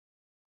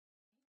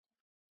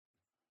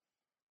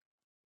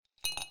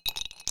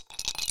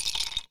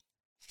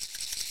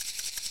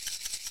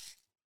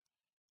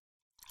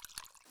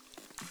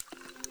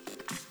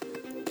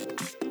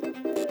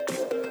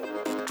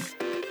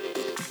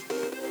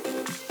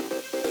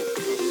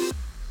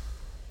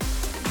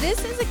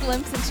This is a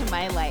glimpse into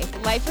my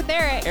life. Life with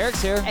Eric.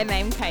 Eric's here. And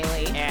I'm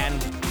Kylie. And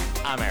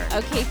I'm Eric.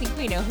 Okay, I think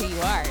we know who you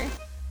are.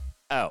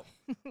 Oh.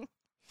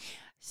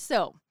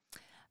 So,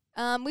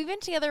 we've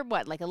been together,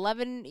 like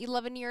 11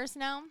 years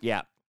now?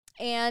 Yeah.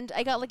 And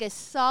I got like a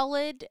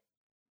solid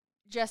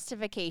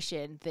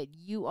justification that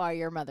you are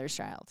your mother's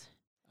child.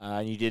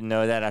 You didn't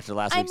know that after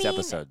last week's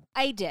episode.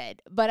 I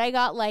did, but I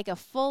got like a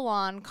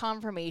full-on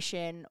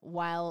confirmation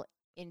while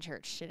in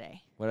church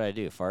today. What did I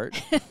do?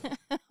 Fart?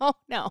 Oh,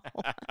 no.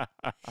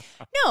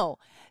 No.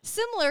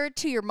 Similar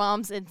to your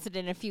mom's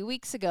incident a few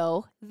weeks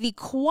ago, the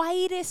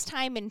quietest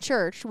time in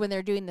church when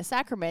they're doing the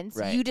sacraments,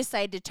 Right. you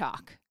decide to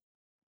talk.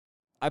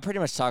 I pretty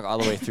much talk all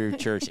the way through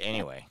church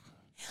anyway.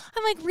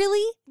 I'm like,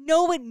 really?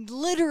 No one,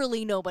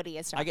 literally nobody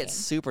is talking. I get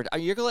super...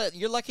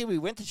 You're lucky we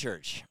went to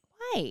church.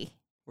 Why?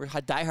 We're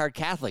diehard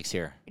Catholics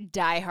here.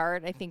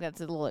 Diehard. I think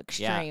that's a little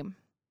extreme.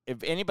 Yeah.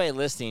 If anybody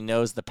listening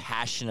knows the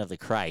Passion of the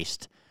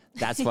Christ,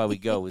 that's why we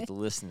go to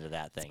listen to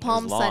that thing. It's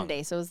Palm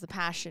Sunday, so it was the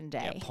Passion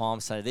Day. Yeah, Palm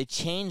Sunday. They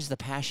changed the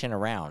Passion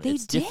around.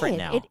 It's different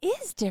now. It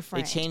is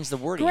different. They changed the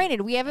wording.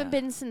 Granted, we haven't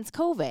been since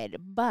COVID,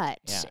 but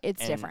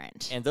it's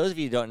different. And those of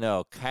you who don't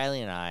know,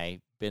 Kylie and I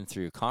been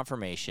through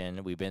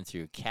confirmation. We've been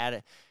through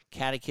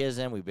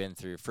catechism. We've been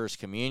through First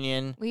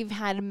Communion. We've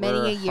had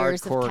many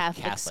years of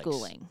Catholic Catholics.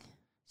 schooling.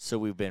 So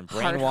we've been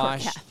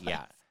brainwashed.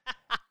 Yeah.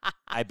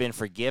 I've been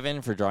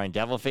forgiven for drawing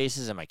devil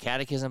faces in my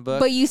catechism book.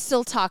 But you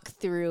still talk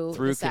through the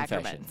confession.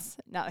 sacraments.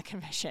 Not the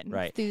confession.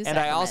 Right. Through And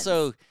I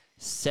also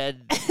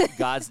said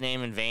God's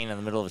name in vain in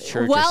the middle of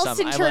church Whilst or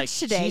something. in I'm church like,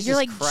 today, Jesus you're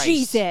like, Christ.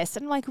 Jesus.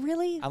 And I'm like,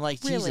 really? I'm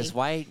like, Really? Jesus,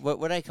 why? What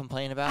would I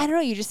complain about? I don't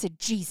know. You just said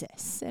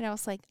Jesus. And I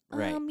was like,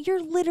 Right.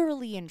 You're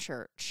literally in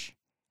church.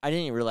 I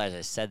didn't even realize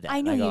I said that.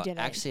 I know you didn't.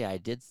 Actually, I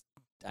did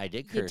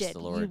curse the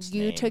Lord's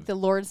you name. took the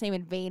Lord's name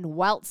in vain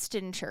whilst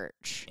in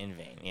church. In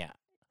vain, yeah.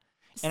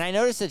 And I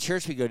noticed at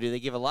church we go to, they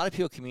give a lot of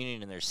people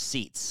communion in their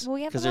seats. Well,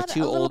 we have a they're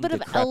too little old bit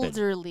and of decrepit.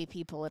 elderly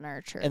people in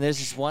our church. And there's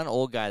this one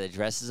old guy that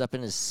dresses up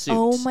in his suit.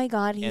 Oh my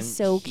God, he's and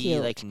so he,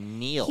 cute. like,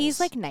 kneels. He's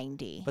like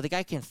 90. But the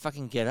guy can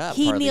fucking get up.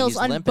 He hardly. kneels He's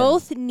on limping.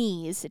 both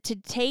knees to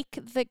take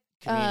the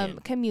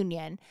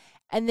communion,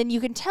 and then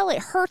you can tell it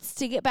hurts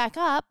to get back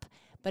up,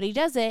 but he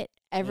does it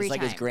every it's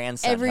time. like his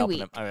grandson every helping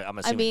week. him. I'm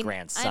assuming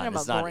grandson. I don't know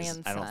It's about not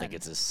grandson. I don't think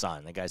it's his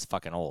son. The guy's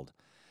fucking old.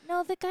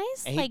 No, the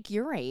guy's And like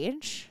your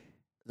age.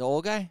 The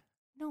old guy?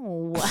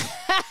 No. No,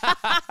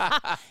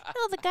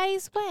 the guy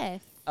he's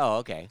with. Oh,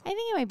 okay. I think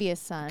it might be his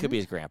son. Could be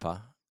his grandpa.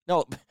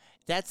 No,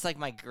 that's like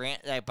my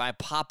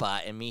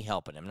papa and me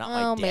helping him, not my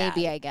dad. Oh,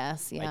 maybe, I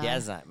guess,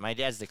 yeah. My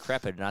dad's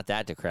decrepit, not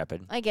that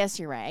decrepit. I guess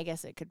you're right. I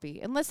guess it could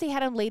be. Unless they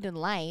had him late in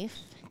life.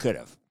 Could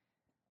have.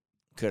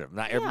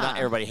 Not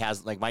everybody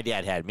has, like my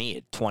dad had me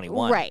at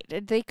 21. Right.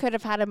 They could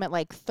have had him at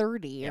like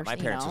 30 Yeah, or my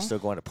parents were still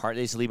going to parties.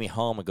 They used to leave me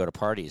home and go to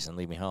parties and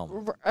leave me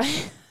home.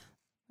 Okay.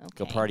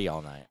 Go party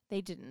all night.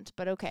 They didn't,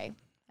 but okay.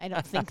 I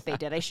don't think they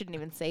did. I shouldn't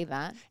even say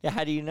that. Yeah,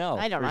 how do you know?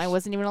 I don't know. I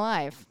wasn't even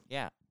alive.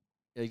 Yeah.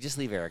 Just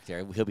leave Eric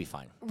there. He'll be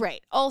fine.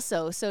 Right.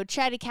 Also, so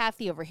Chatty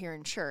Cathy over here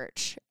in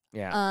church.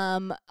 Yeah.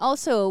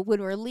 Also,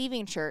 when we're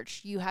leaving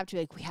church, you have to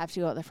be like, we have to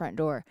go out the front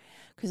door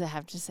because I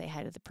have to say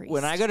hi to the priest.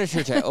 When I go to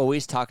church, I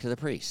always talk to the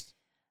priest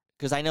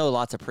because I know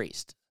lots of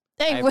priests.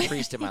 I have a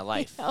priest in my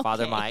life, Okay.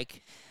 Father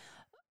Mike.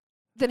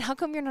 Then how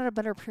come you're not a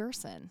better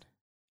person?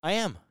 I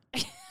am.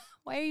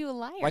 Why are you a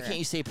liar? Why can't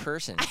you say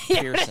person? I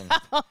Pearson.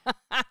 know.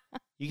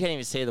 You can't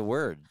even say the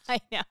word. I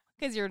know,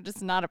 because you're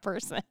just not a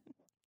person.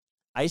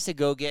 I used to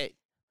go get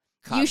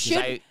You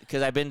should,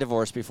 because I've been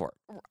divorced before.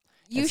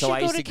 you so should I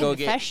go used to to go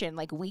get- confession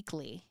like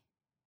weekly.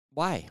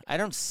 Why? I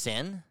don't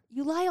sin.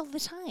 You lie all the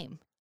time.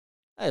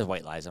 That's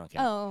white lies. I don't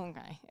care. Oh,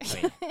 okay.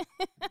 I mean,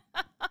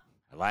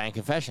 I lie in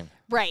confession.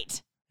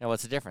 Right. Now,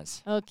 what's the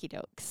difference? Okie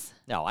dokes.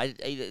 No,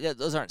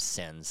 those aren't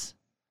sins.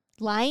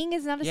 Lying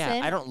is not a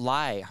sin? I don't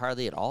lie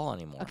hardly at all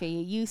anymore. Okay,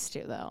 you used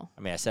to, though.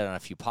 I mean, I said on a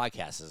few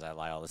podcasts I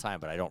lie all the time,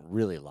 but I don't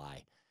really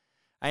lie.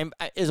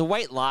 Is a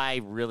white lie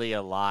really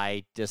a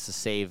lie just to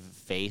save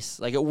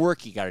face? Like at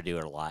work, you got to do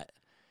it a lot.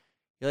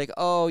 You're like,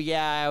 oh,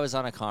 yeah, I was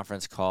on a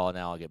conference call.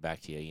 Now I'll get back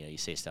to you. You know, you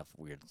say stuff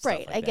weird.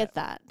 Right, stuff like I get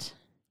that.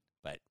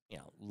 But,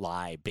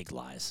 lie, big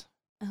lies.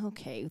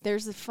 Okay,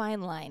 there's a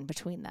fine line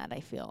between that, I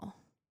feel.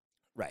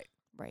 Right.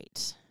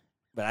 Right.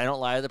 But I don't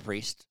lie to the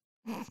priest.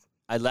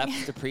 I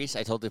left the priest.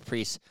 I told the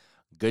priest,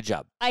 good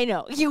job. I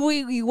know.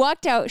 You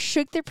walked out,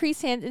 shook the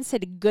priest's hand, and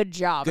said, good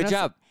job. Good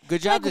job.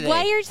 Good job today.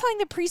 Why are you telling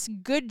the priest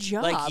good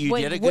job? Like, you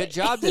did a good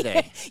job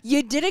today.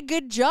 You did a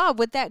good job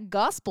with that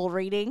gospel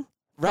reading,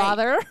 Right.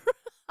 Father.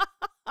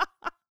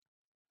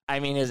 I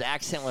mean, his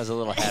accent was a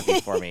little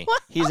heavy for me.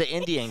 He's an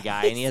Indian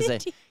guy, and he has a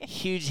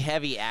huge,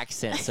 heavy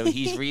accent, so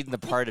he's reading the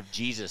part of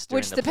Jesus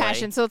during the play.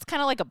 Passion, so it's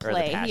kind of like a play. Or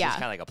the Passion. Yeah. It's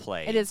kind of like a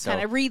play. It is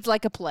kind of reads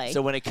like a play.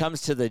 So when it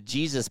comes to the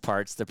Jesus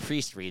parts, the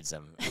priest reads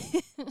them.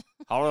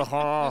 That's all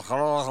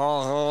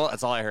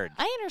I heard.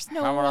 I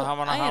understand.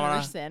 I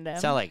understand him.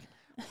 Sound like,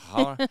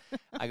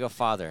 I go,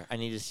 Father, I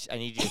need you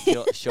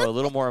to show a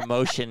little more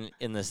emotion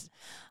in this.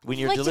 When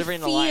you're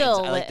delivering the lines,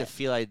 I like to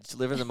feel I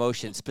deliver the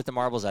motion, spit the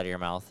marbles out of your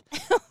mouth,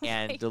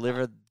 and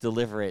deliver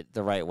it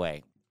the right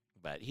way.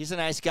 But he's a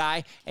nice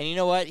guy, and you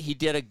know what? He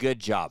did a good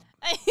job.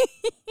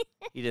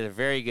 He did a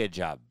very good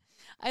job.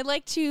 I'd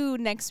like to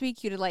next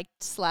week you to like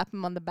slap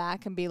him on the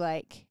back and be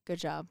like, "Good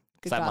job,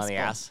 good Slap him on gospel."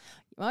 the ass.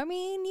 I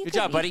mean, you Good could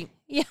job, buddy.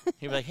 Yeah.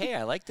 He'd be like, "Hey,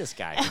 I like this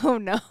guy." Oh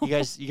no. You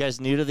guys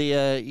new to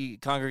the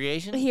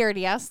congregation? He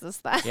already asked us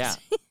that. Yeah.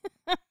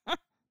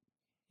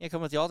 Yeah,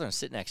 come with the altar and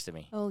sit next to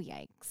me. Oh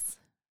yikes.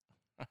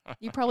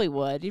 You probably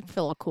would. You'd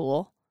feel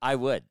cool. I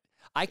would.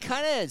 I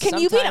kind of. Can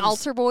you be an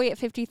altar boy at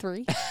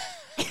 53?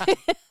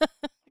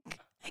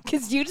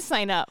 Because you'd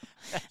sign up.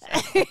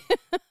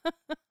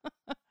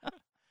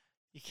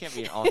 You can't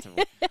be an altar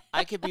boy.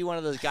 I could be one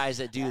of those guys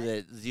that do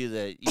the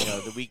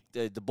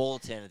the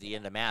bulletin at the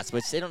end of mass,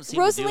 which they don't seem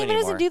to do Rosalina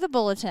anymore. doesn't do the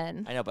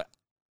bulletin. I know, but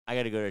I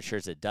got to go to a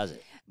church that does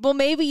it. Well,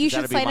 maybe you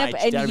should That'd be sign up my-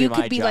 and that'd you be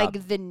could my be job.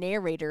 like the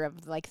narrator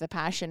of like the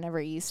Passion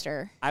every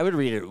Easter. I would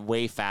read it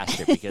way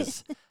faster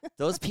because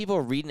those people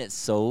are reading it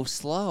so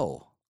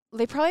slow.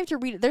 They probably have to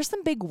read it. There's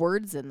some big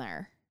words in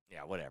there.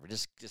 Yeah, whatever.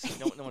 Just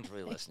no one's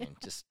really listening.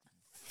 Just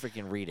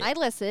freaking read it. I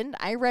listened.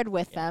 I read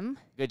with them.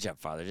 Good job,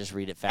 Father. Just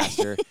read it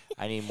faster.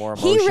 I need more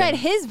emotion. He read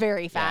his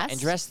very Yeah, fast.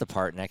 and dress the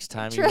part next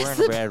time. You're Dress wearing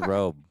a the red part.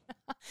 robe.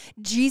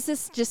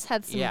 Jesus just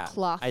had some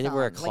cloth I did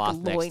wear a on, cloth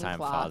like a next time,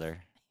 loincloth.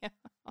 Father.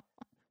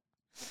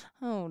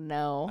 Oh,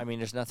 no. I mean,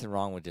 there's nothing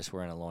wrong with just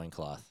wearing a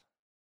loincloth.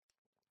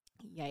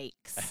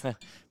 Yikes.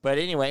 But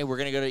anyway, we're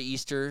gonna go to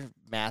Easter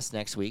Mass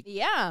next week,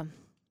 Yeah.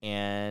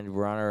 and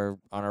we're on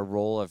our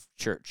roll of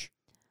church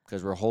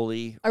because we're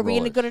holy. Are we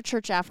going to rollers. go to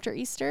church after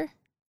Easter?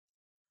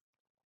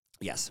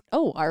 Yes,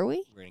 Oh, are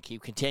we? we're gonna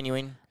keep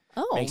continuing.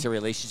 Oh. Makes our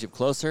relationship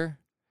closer.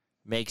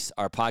 Makes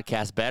our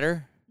podcast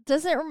better.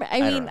 Doesn't I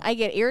don't mean, know. I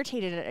get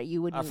irritated at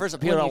you when, First,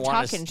 when people you're don't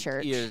want talking us.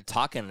 church. You're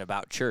talking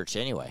about church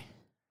anyway.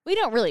 We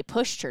don't really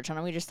push church on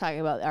them. We just talk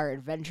about our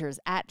adventures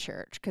at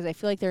church because I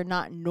feel like they're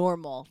not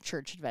normal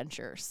church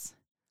adventures.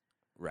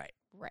 Right.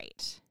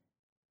 Right.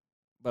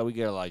 But we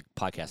get a lot of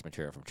podcast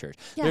material from church.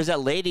 Yeah. There's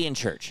that lady in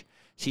church.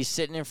 She's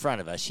sitting in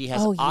front of us. She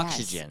has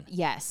oxygen.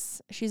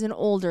 Yes. She's an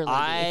older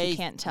lady, if you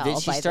can't tell Then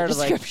she by the started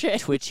description.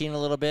 like twitching a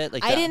little bit.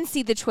 Like I didn't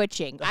see the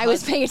twitching. I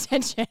was paying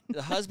attention.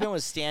 The husband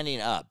was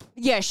standing up.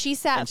 Yeah, she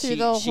sat and through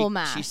the whole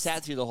mass. She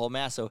sat through the whole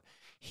mass, so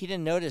he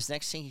didn't notice.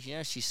 Next thing you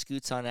know, she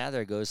scoots on out of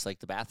there, goes like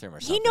the bathroom or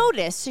something. He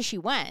noticed, so she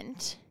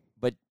went.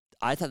 But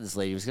I thought this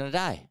lady was gonna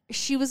die.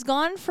 She was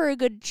gone for a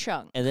good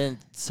chunk. And then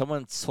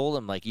someone told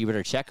him like, "You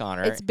better check on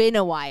her." It's been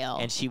a while.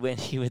 And he went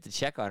to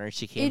check on her, and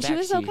she came And back. she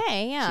was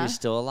okay, yeah. She was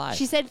still alive.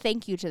 She said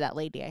thank you to that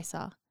lady I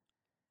saw.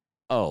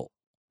 Oh,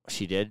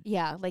 she did?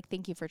 Yeah, like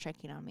thank you for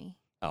checking on me.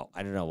 Oh,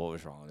 I don't know what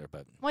was wrong with her,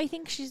 but Well, I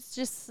think she's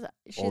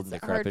Old and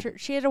decrepit.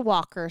 she had a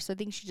walker, so I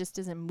think she just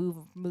doesn't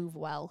move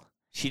well.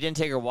 she didn't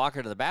take her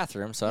walker to the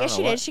bathroom, so I Yeah, don't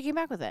she know did. what. She came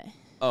back with it.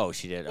 Oh,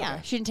 she did. Yeah,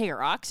 Okay. she didn't take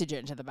her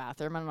oxygen to the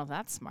bathroom. I don't know if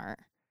that's smart.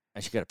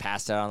 And she could have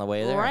passed out on the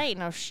way there. Right?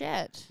 No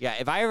shit. Yeah,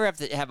 if I ever have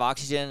to have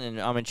oxygen and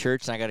I'm in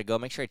church and I got to go,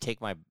 make sure I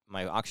take my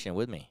oxygen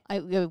with me. I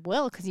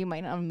will because you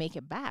might not make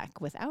it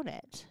back without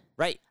it.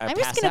 Right. I'm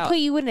just gonna out. put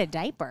you in a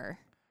diaper.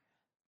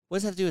 What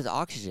does that have to do with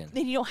oxygen?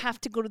 Then you don't have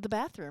to go to the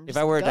bathroom. If Just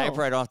I wear a go.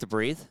 diaper, I don't have to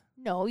breathe?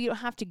 No, you don't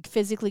have to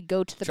physically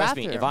go to the Trust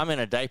bathroom. me, if I'm in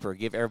a diaper,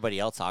 give everybody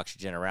else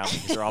oxygen around me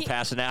because they're all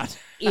passing out.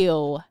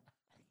 Ew.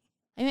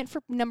 I meant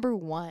for number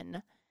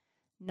 1,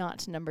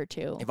 not number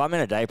 2. If I'm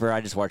in a diaper,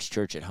 I just watch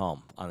church at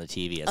home on the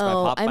TV. As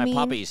Oh, my I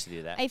papa mean, used to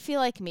do that. I feel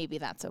like maybe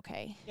that's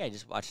okay. Yeah, I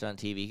just watched it on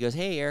TV. He goes,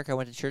 "Hey, Eric, I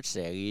went to church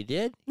today." You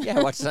did? Yeah,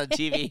 I watched it on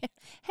TV.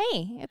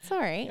 Hey, it's all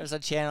right. It was on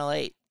Channel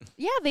 8.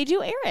 Yeah, they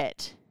do air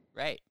it.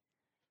 Right.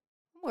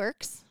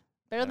 Works.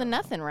 Better I than don't know.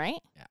 nothing, right?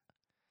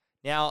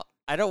 Now,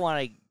 I don't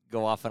want to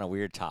go off on a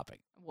weird topic.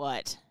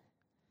 What?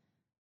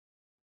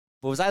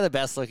 But was I the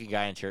best looking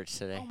guy in church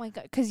today? Oh my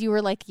god, because you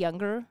were like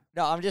younger.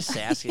 No, I'm just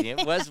asking you.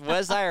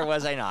 Was I or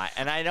was I not?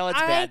 And I know it's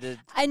bad to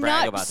I'm brag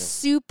not about this.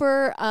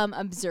 super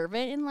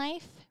observant in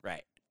life,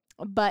 Right.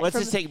 but Let's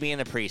from, just take me and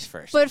the priest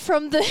first. but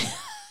from the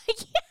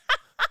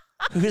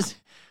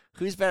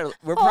Who's better?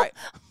 We're oh, probably,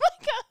 oh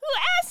my god,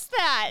 who asked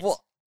that?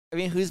 well, I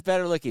mean, who's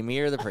better looking, me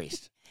or the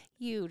priest?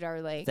 You,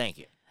 darling. Thank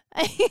you.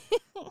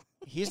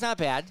 He's not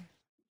bad,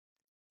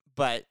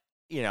 but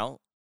you know,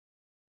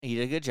 he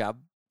did a good job.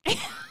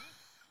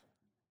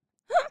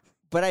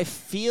 But I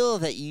feel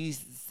that you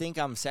think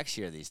I'm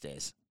sexier these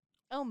days.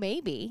 Oh,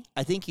 maybe.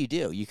 I think you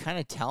do. You kind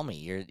of tell me.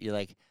 You're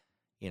like,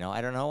 you know,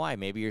 I don't know why.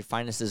 Maybe you're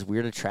finding this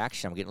weird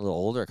attraction. I'm getting a little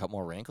older, a couple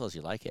more wrinkles.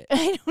 You like it.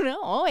 I don't know.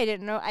 Oh, I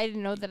didn't know. I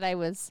didn't know that I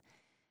was.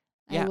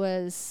 Yeah. I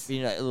was.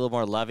 You know, a little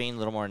more loving, a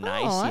little more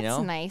nice. Oh, you that's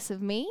know. nice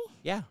of me.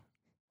 Yeah,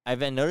 I've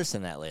been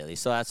noticing that lately.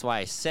 So that's why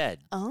I said,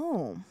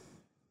 Oh,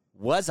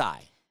 was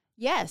I?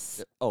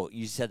 yes. Oh,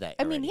 you said that.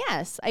 I mean, already.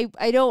 yes.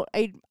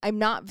 I'm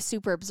not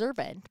super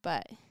observant,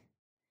 but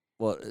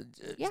Well,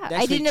 yeah, next I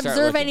week didn't start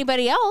observe looking.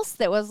 anybody else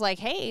that was like,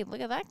 "Hey, look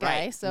at that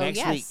guy." Right. So next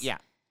yes, week, yeah.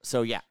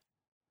 So yeah,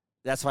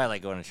 that's why I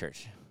like going to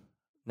church.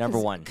 Number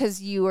one,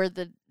 because you are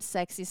the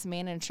sexiest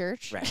man in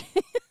church. right?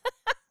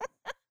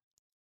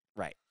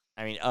 Right.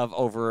 I mean,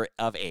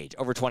 of age,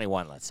 over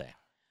 21, let's say.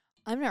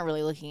 I'm not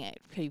really looking at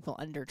people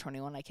under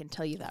 21. I can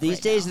tell you that. These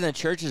right days now. in the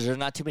churches, there's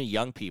not too many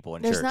young people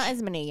in There's church. not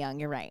as many young.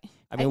 You're right.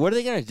 I mean, what are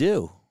they going to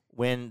do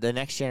when the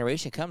next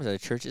generation comes? The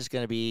church is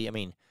going to be, I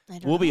mean,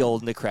 we'll be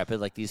old and decrepit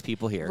like these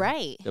people here.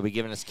 Right. They'll be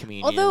giving us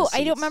communion. Although in the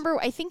I don't seats. remember,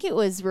 I think it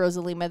was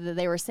Rosalima that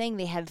they were saying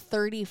they had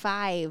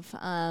 35,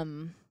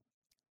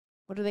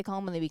 what do they call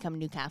them when they become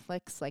new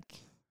Catholics? Like,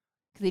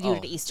 'cause they do it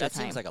at Easter that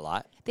time. seems like a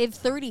lot. They have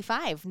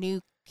 35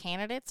 new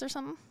candidates or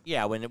something.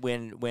 Yeah, when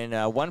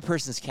one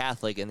person's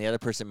Catholic and the other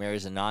person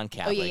marries a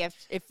non-Catholic. Oh yeah,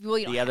 you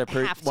don't the other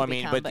have to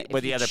become,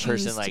 but the other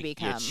person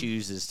become.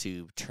 chooses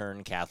to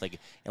turn Catholic,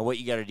 and what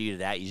you got to do to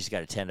that, you just got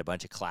to attend a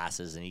bunch of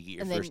classes, and you get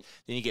your first,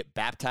 then you get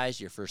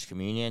baptized, your first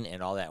communion,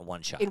 and all that in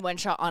one shot. In one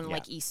shot on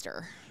like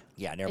Easter.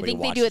 Yeah, and I everybody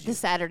think they watches do it you. the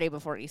Saturday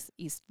before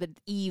the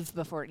eve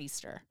before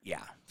Easter.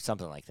 Yeah,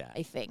 something like that.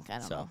 I think I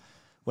don't know.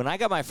 When I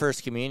got my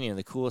first communion,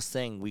 the coolest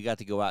thing, we got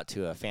to go out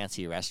to a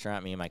fancy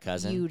restaurant, me and my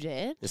cousin. You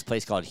did? This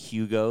place called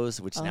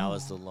Hugo's, which now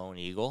is the Lone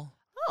Eagle.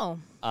 Oh,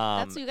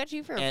 that's what you got to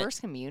do for a first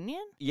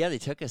communion? Yeah, they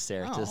took us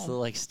there to this little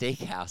like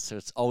steakhouse. So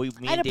it's always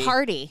me I had and a Dave.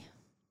 party.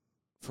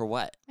 For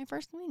what? My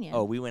first communion.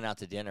 Oh, we went out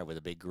to dinner with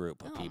a big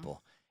group of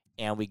people.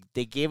 And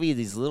they gave you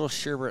these little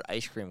sherbet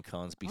ice cream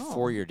cones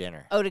before your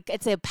dinner. Oh,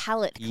 it's a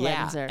palate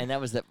cleanser. Yeah, and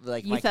that was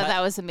like you thought that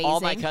was amazing.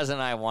 All my cousin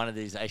and I wanted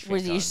these ice cream Were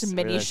cones. these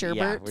mini sherbets?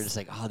 Yeah, we're just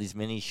like, these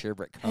mini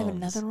sherbet cones. I have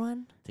another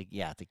one.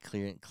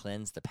 To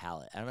cleanse the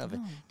palate. I don't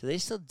know. Do they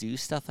still do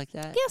stuff like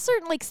that? Yeah,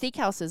 certain like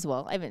steakhouses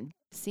will. I haven't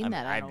seen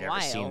that in I've a never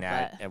while. seen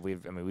that. And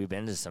we've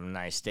been to some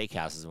nice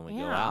steakhouses when we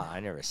go Yeah. out.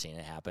 I've never seen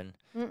it happen.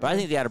 But I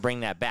think they ought to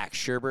bring that back.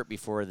 Sherbet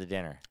before the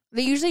dinner.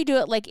 They usually do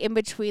it like in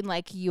between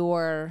like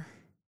your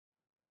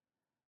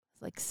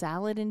like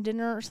salad and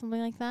dinner or something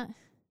like that.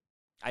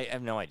 I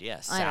have no idea. I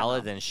don't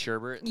Salad, know. then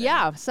sherbet.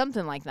 Yeah,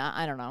 something like that.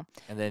 I don't know.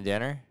 And then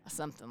dinner?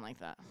 Something like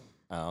that.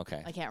 Oh,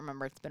 okay. I can't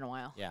remember. It's been a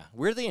while. Yeah.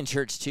 Weirdly in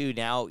church, too,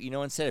 now,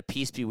 instead of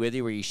peace be with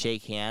you where you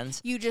shake hands,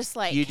 You just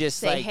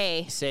say,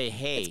 hey. Say,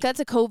 hey. That's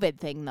a COVID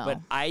thing, though. But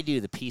I do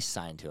the peace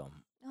sign to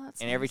them. Oh,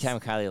 that's And every nice. time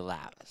Kylie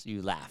laughs,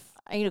 you laugh.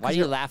 Why Why do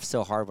you laugh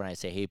so hard when I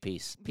say, hey,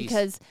 peace? Peace.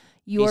 Because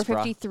you are Peace,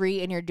 bro.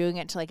 53 and you're doing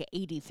it to like an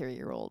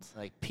 83-year-old.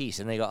 Like, peace.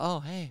 And they go, oh,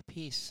 hey,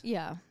 peace.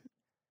 Yeah.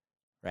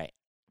 Right.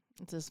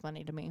 It's just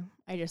funny to me.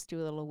 I just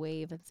do a little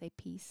wave and say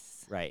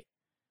peace. Right.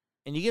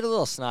 And you get a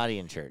little snotty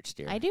in church,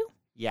 dear. I do?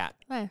 Yeah.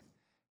 Why?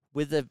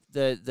 With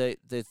the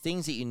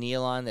things that you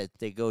kneel on that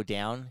they go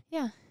down.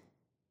 Yeah.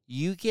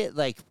 You get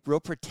like real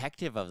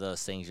protective of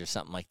those things or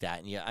something like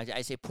that. And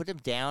I say put them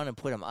down and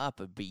put them up,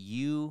 but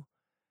you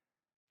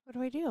What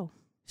do I do?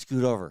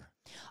 scoot over.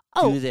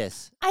 Oh, do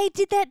this. I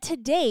did that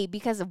today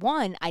because,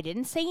 one, I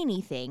didn't say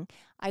anything.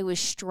 I was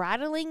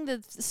straddling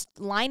the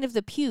line of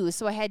the pews,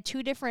 so I had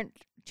two different.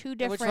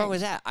 What's wrong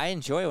with that? I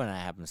enjoy when that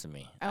happens to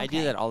me. I do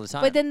Okay. that all the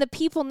time. But then the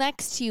people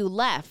next to you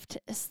left,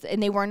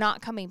 and they were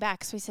not coming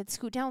back. So I said,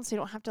 scoot down so you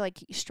don't have to, like,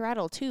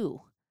 straddle,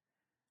 too.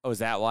 Oh, is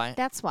that why?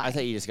 That's why. I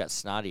thought you just got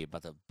snotty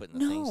about putting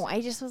the things. No, I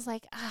just was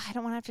like, I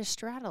don't want to have to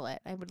straddle it.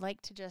 I would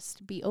like to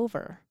just be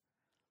over.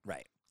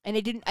 Right. And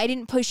I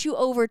didn't push you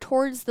over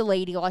towards the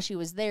lady while she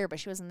was there, but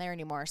she wasn't there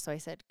anymore. So I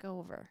said, go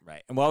over.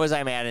 Right. And what was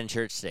I mad in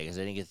church today? Because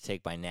I didn't get to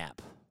take my nap.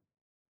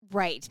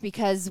 Right,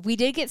 because we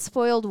did get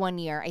spoiled one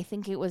year. I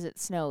think it was at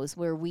Snow's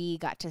where we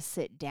got to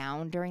sit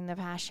down during the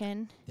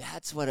Passion.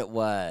 That's what it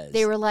was.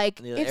 They were like,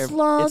 Yeah, it's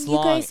long. It's you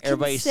long. guys can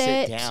Everybody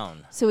sit.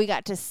 down. So we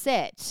got to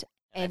sit.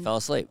 And I fell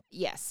asleep.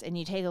 yes, and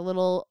you take a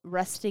little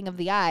resting of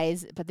the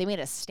eyes, but they made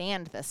us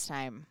stand this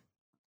time.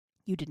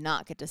 You did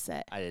not get to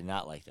sit. I did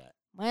not like that.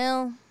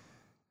 Well,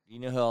 You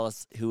know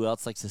who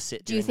else likes to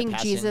sit do you during the think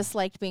Passion? Jesus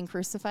liked being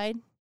crucified?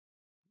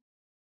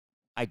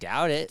 I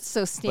doubt it.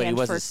 So stand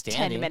for wasn't 10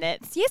 standing.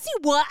 minutes. Yes, he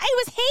was.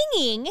 I was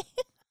hanging.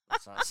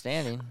 It's not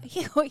standing.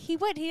 He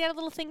would. He had a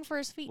little thing for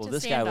his feet Well, to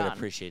this guy stand would on.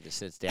 appreciate to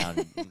sit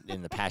down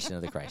in the Passion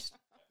of the Christ.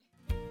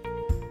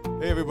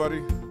 Hey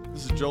everybody,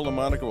 this is Joe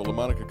LaMonica with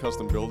LaMonica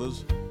Custom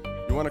Builders.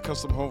 You want a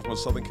custom home from a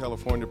Southern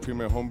California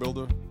premier home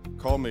builder?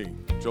 Call me,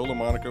 Joe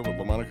LaMonica with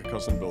LaMonica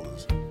Custom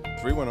Builders,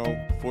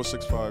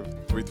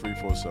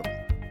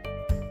 310-465-3347.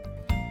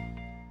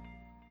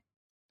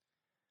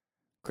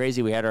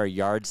 Crazy, we had our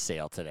yard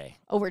sale today.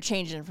 Oh, we're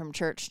changing from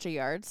church to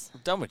yards.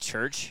 We're done with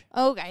church.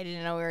 Oh, I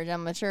didn't know we were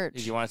done with church.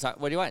 Did you want to talk?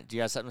 What do you want? Do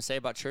you have something to say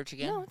about church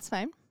again? No, it's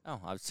fine. Oh,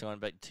 I was going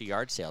back to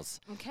yard sales.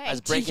 Okay. I was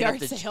to breaking up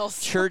yard the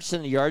sales. church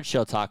and the yard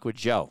sale talk with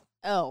Joe.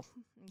 Oh,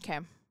 okay.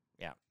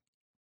 Yeah.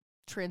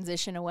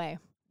 Transition away.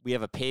 We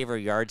have a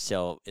paver yard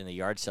sale in the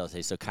yard sale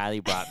today. So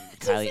Kylie brought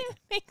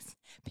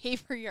Pay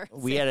for your.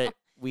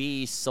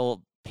 we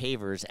sold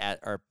pavers at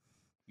our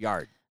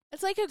yard.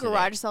 It's like a today.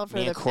 garage sale for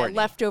Me and the Courtney.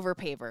 leftover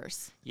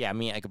pavers. Yeah,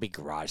 like a big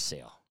garage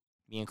sale.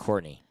 Me and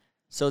Courtney.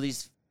 So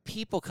these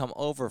people come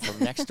over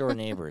from next door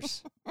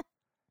neighbors.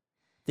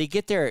 They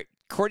get there.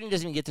 Courtney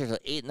doesn't even get there till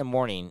 8 in the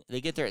morning.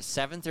 They get there at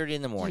 7:30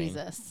 in the morning.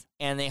 Jesus,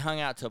 And they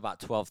hung out till about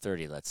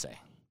 12:30, let's say.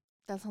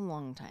 that's a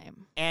long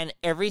time. And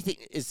everything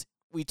is.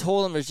 We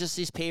told them there's just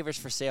these pavers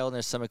for sale and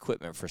there's some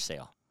equipment for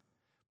sale.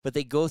 But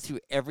they go through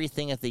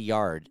everything at the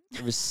yard.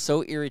 It was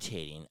so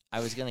irritating. I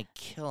was gonna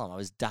kill them. I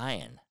was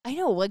dying. I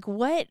know. Like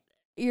what?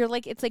 You're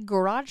like, it's like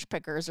garage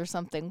pickers or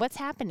something. What's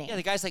happening? Yeah,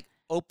 the guy's like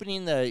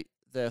opening the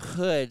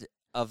hood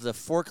of the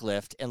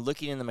forklift and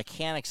looking in the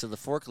mechanics of the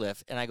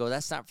forklift. And I go,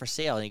 that's not for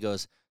sale. And he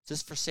goes, is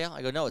this for sale?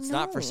 I go, no, it's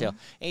not for sale. No.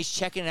 And he's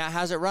checking it out.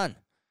 How's it run?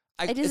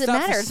 It doesn't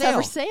matter. It's not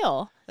for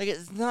sale. Like,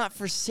 it's not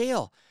for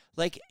sale.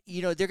 Like,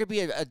 there could be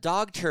a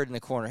dog turd in the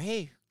corner.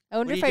 Hey, I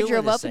wonder if I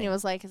drove up and he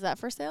was like, is that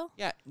for sale?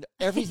 Yeah,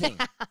 everything.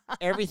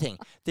 Everything.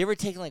 They were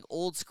taking like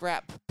old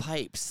scrap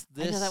pipes.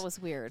 I know that was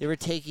weird. They were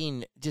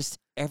taking just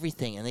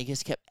everything, and they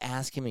just kept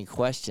asking me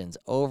questions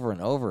over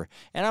and over.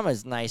 And I'm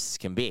as nice as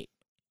can be.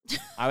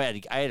 I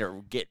had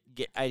to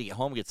get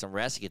home, get some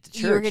rest, get to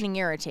church. You were getting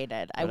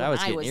irritated. I was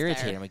getting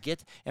irritated. There.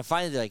 And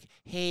finally they're like,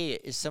 "Hey,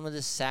 is some of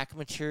this sack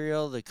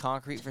material, the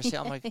concrete, for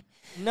sale?" I'm like,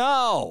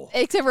 "No."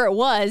 Except for it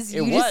was.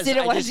 You just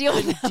didn't want to deal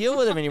with it. Deal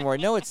with them anymore.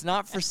 No, it's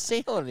not for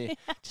sale.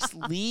 Just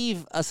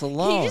leave us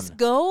alone. Can you just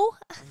go?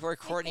 Before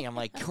Courtney, I'm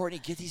like, Courtney,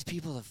 get these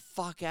people the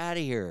fuck out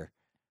of here.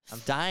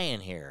 I'm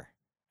dying here.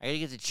 I gotta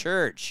get to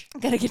church.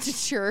 Gotta get to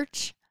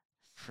church.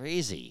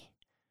 Crazy.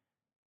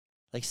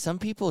 Like some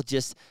people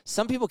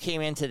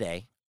came in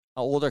today,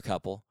 an older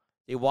couple.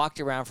 They walked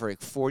around for like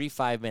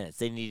 45 minutes.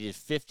 They needed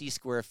 50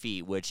 square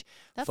feet, which,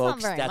 that's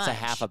folks, not very that's much. a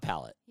half a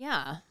pallet.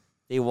 Yeah.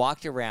 They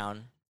walked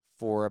around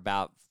for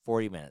about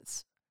 40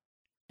 minutes,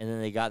 and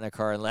then they got in their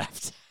car and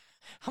left.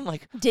 I'm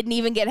like, didn't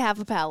even get half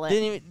a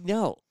pallet.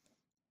 No.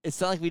 It's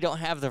not like we don't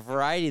have the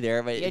variety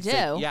there, but you do.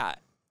 Like, yeah,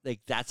 like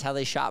that's how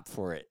they shop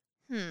for it.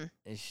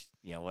 It's,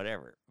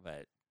 whatever.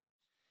 But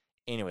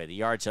anyway, the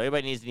yard sale.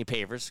 Anybody needs any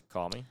pavers,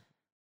 call me.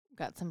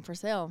 got some for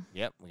sale.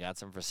 Yep, we got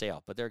some for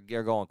sale, but they're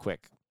going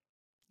quick.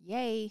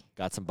 Yay.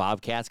 Got some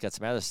Bobcats, got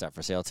some other stuff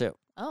for sale too.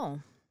 Oh.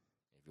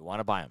 If you want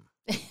to buy them.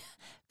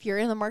 If you're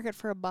in the market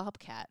for a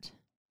Bobcat.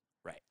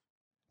 Right.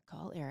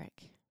 Call Eric.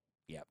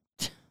 Yep.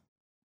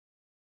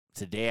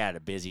 Today I had a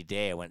busy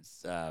day. I went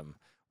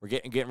we're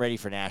getting ready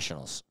for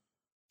nationals.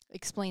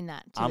 Explain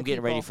that to I'm the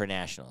getting ready people. for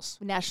nationals.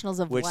 Nationals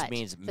of which what?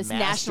 means This Masters.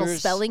 National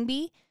Spelling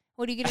Bee?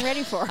 What are you getting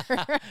ready for?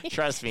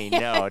 Trust me,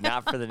 no,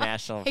 not for the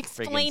national.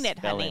 Explain it,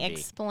 honey. Bee.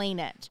 Explain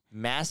it.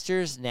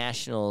 Masters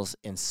Nationals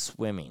in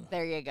swimming.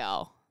 There you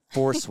go.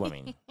 For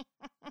swimming.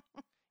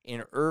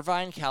 In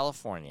Irvine,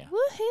 California.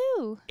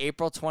 Woohoo.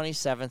 April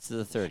 27th to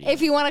the 30th.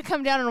 If you want to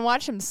come down and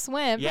watch him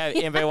swim. Yeah,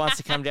 anybody wants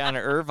to come down to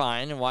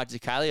Irvine and watch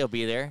Kylie will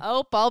be there.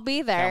 Oh, I'll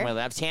be there. My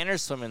lab.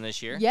 Tanner's swimming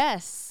this year.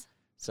 Yes.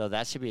 So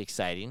that should be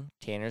exciting.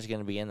 Tanner's going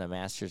to be in the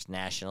Masters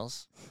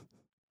Nationals.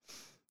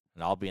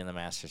 And I'll be in the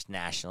Masters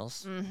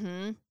Nationals.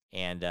 Mm-hmm.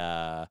 And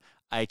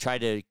I tried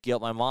to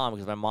guilt my mom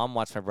because my mom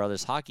watched my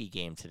brother's hockey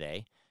game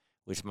today,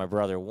 which my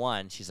brother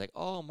won. She's like,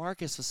 "Oh,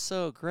 Marcus was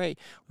so great."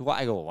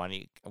 I go, "Why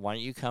don't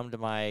you come to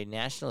my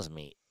Nationals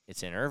meet?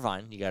 It's in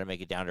Irvine. You got to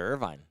make it down to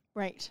Irvine."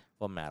 Right.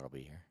 Well, Matt will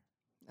be here.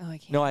 Oh, I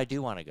can't. No, I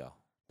do want to go.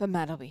 But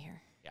Matt will be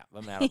here. Yeah,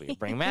 but Matt will be here.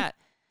 Bring Matt.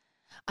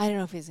 I don't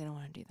know if he's going to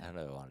want to do I that. don't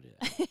know if I want to do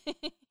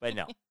that. But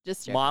no.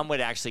 Just joking. Mom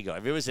would actually go.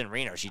 If it was in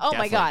Reno, she'd Oh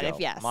my definitely God, go. if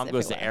yes, Mom if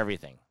goes it to were.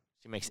 everything.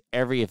 She makes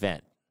every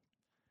event.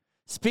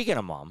 Speaking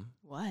of Mom,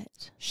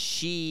 What?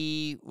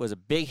 she was a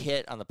big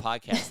hit on the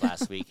podcast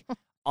last week.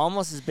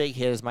 Almost as big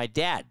hit as my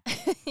dad.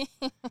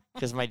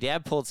 Because my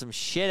dad pulled some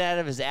shit out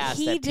of his ass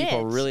He that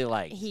people did. really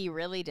liked. He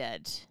really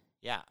did.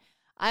 Yeah.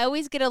 I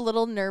always get a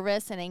little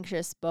nervous and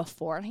anxious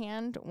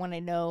beforehand when I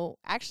know,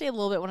 actually a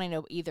little bit when I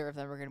know either of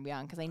them are going to be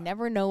on, because I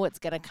never know what's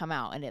going to come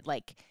out, and it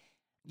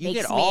You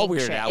makes get me all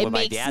anxious. weirded out It when my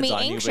makes dad's me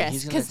on you, but anxious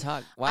he's going to 'cause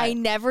talk. Why? I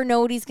never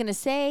know what he's going to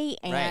say,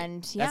 and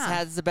right. yeah,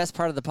 That's the best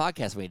part of the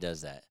podcast when he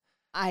does that.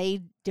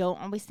 I don't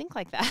always think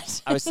like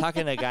that. I was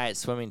talking to a guy at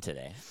swimming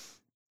today,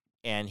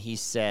 and he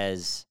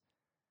says,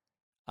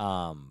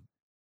 I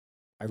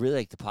really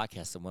like the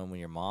podcast, the one when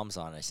your mom's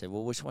on. I said,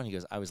 well, which one? He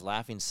goes, I was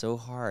laughing so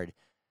hard.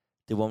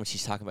 The one when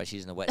she's talking about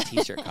she's in the wet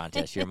T-shirt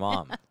contest, your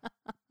mom.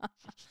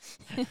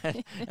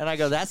 And I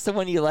go, that's the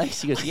one you like?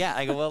 She goes, yeah.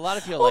 I go, well, a lot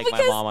of people like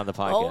my mom on the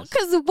podcast.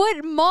 Because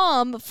what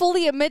mom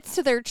fully admits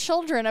to their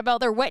children about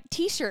their wet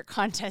T-shirt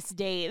contest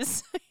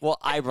days? Well,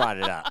 I brought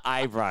it up.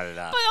 But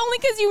only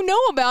because you know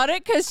about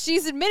it, because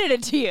she's admitted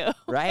it to you.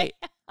 Right.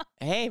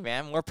 Hey,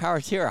 man, more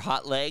power to her.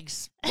 Hot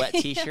legs, wet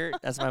T-shirt.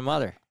 That's my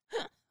mother.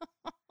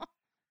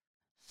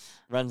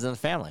 Runs in the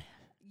family.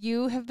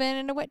 You have been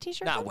in a wet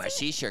T-shirt Not contest? wet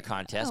T-shirt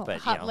contest, Oh, but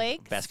hot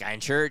legs? best guy in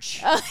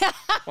church.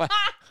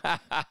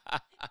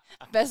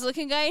 Best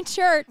looking guy in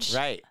church.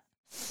 Right.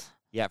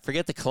 Yeah,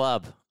 forget the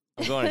club.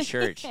 I'm going to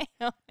church.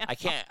 I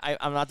can't.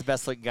 I'm not the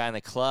best looking guy in the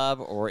club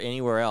or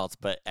anywhere else,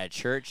 but at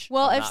church.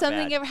 Well, I'm if not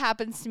something bad. ever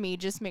happens to me,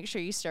 just make sure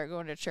you start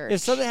going to church.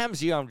 If something happens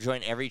to you, I'm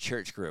join every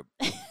church group.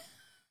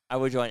 I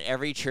would join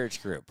every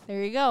church group.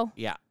 There you go.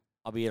 Yeah,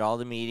 I'll be at all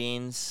the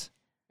meetings,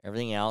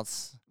 everything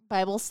else.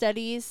 Bible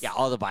studies. Yeah,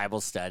 all the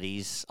Bible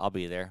studies. I'll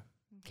be there.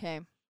 Okay.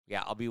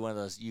 Yeah, I'll be one of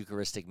those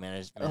Eucharistic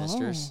ministers.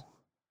 Oh.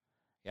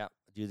 Yeah,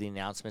 do the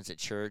announcements at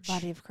church.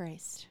 Body of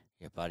Christ.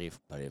 Yeah, body of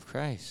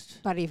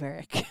Christ. Body of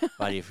Eric.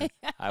 Body of.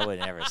 I would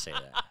never say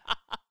that.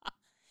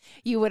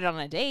 You would on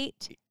a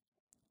date.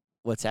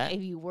 What's that?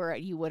 If you were,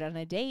 you would on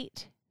a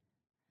date.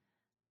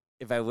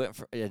 If I went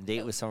for a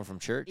date with someone from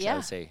church, I Yeah.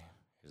 would say,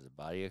 Here's the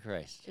body of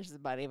Christ. Here's the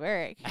body of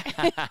Eric.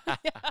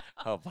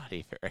 Oh,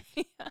 body of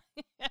Eric.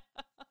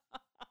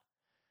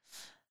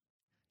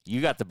 You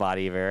got the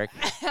body of Eric.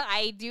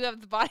 I do have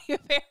the body of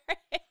Eric.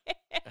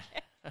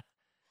 Can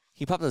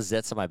you pop those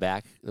zits on my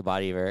back? The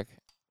body of Eric.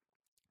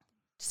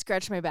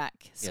 Scratch my back.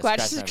 Yeah,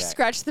 Scratch my back.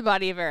 scratch the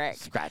body of Eric.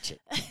 Scratch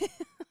it.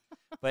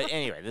 But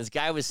anyway, this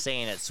guy was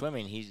saying at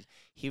swimming,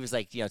 he was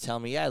like,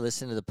 telling me, yeah, I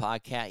listened to the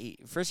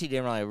podcast. First, he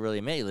didn't really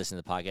admit he listened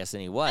to the podcast,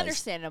 and he was.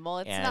 Understandable.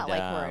 It's And, not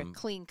like we're a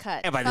clean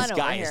cut. And by fun this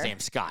guy, over his here.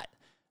 name's Scott.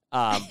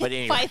 But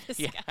anyway. By this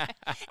guy.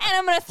 And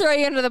I'm going to throw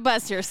you under the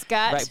bus here,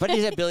 Scott. Right, but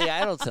he's at Billy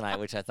Idol tonight,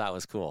 which I thought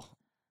was cool.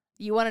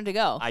 You wanted to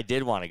go. I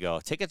did want to go.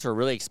 Tickets were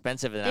really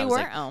expensive, and They I was were?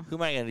 like, Oh. who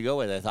am I going to go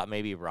with? I thought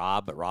maybe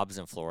Rob, but Rob's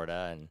in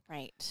Florida, and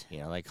Right.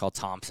 they called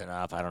Thompson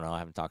up. I don't know. I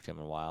haven't talked to him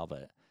in a while,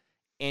 but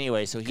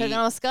anyway, so Couldn't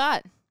know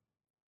Scott.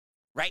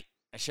 Right.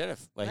 I should have.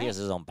 Well, Right. he has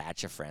his own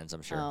batch of friends,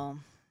 I'm sure. Oh.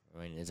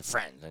 I mean, he's a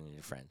friend. I need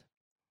a friend.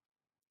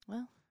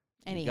 Well,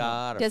 You anyhow.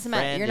 got a Doesn't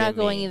matter. friend You're not in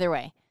going me. either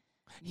way.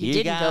 You You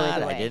didn't got go it.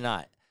 either way. I did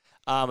not.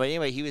 But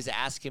anyway, he was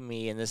asking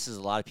me, and this is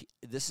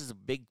this is a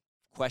big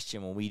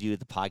question when we do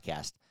the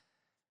podcast.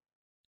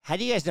 How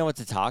do you guys know what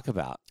to talk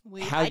about?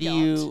 How I do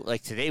you don't.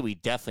 like today? We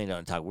definitely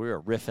don't talk. We're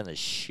riffing the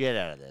shit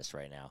out of this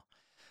right now.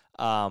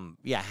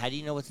 Yeah. How do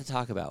you know what to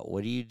talk about?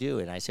 What do you do?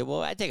 And I said,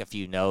 well, I take a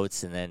few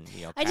notes, and then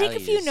I take a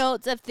Kylie few just-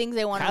 notes of things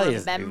I want to Kylie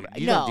doesn't remember.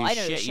 you No, don't do I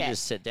know shit. shit. You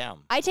just sit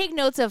down. I take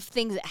notes of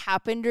things that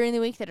happen during the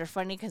week that are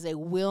funny because I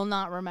will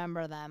not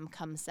remember them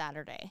come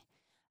Saturday.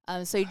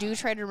 So I do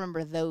try to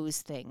remember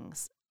those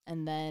things.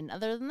 And then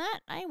other than that,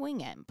 I wing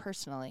it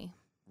personally.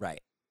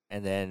 Right.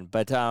 And then,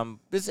 but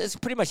it's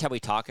pretty much how we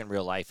talk in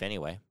real life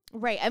anyway.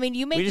 Right. I mean,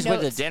 you make We just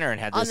notes went to dinner and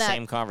had on the that-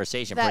 same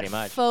conversation that pretty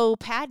much.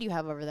 faux pad you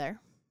have over there.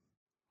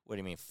 What do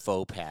you mean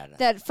faux pad?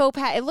 That faux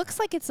pad, it looks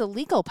like it's a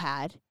legal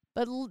pad,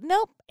 but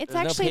nope, it's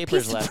There's no actually a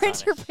papers piece of left on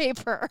printer it.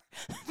 paper.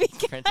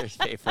 Because- Printer's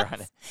paper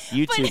on it.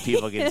 YouTube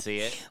people can see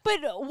it. But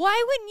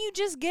why wouldn't you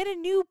just get a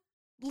new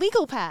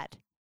legal pad?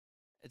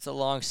 It's a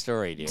long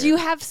story, dear. Do you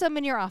have some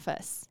in your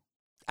office?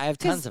 I have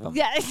tons of them.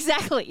 Yeah,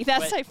 exactly.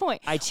 That's But my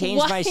point. I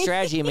changed my Why-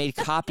 strategy and made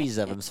copies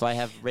of them, so I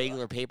have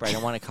regular paper. I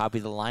don't want to copy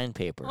the line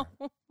paper.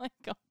 Oh my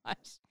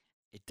gosh.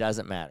 It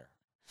doesn't matter.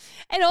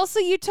 And also,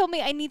 you told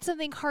me I need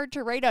something hard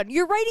to write on.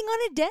 You're writing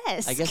on a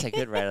desk. I guess I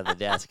could write on the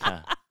desk,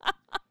 huh?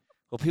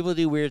 Well, people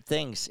do weird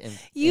things in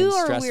You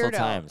are stressful weirdo.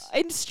 times.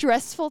 In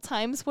stressful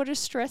times? What is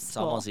It's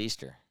stressful? almost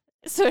Easter.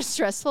 So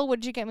stressful? What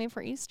did you get me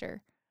for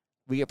Easter?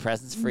 We get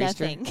presents for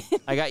Nothing. Easter.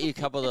 I got you a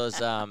couple of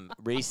those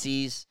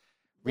Reese's.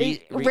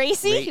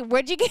 Racy?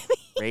 What'd you get me?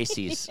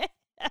 Reese's.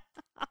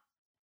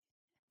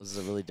 This is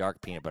a really dark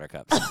peanut butter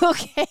cups.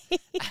 Okay.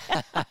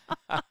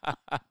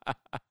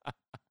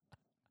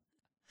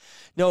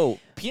 No,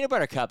 peanut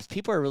butter cups.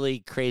 People are really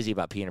crazy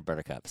about peanut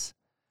butter cups.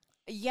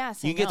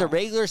 Yes, You I can get the know.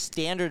 regular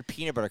standard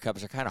peanut butter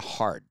cups. Are kind of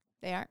hard.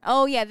 They are.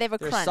 Oh yeah, they have a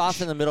They're crunch.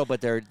 soft in the middle,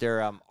 but they're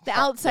the hard-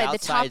 outside, the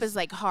top outside's- is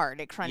like hard.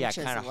 It crunches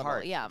kind a of little.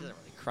 hard. Yeah. It doesn't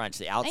really crunch.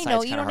 The I outside's know.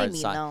 kind You of know what I hard.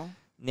 mean, soft. though.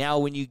 Now,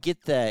 when you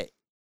get the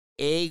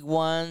egg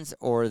ones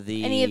or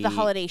the Any of the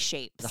holiday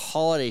shapes. the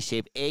holiday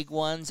shape egg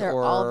ones, They're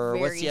or all very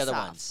what's the other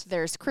soft. ones?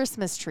 There's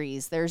Christmas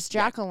trees. There's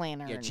Yeah,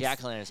 jack-o'-lanterns. Yeah,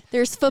 jack-o'-lanterns.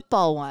 There's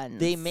football ones.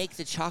 They make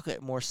the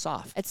chocolate more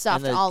soft. it's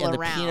soft and the, all and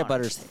around. the peanut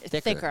butter's It's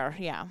thicker.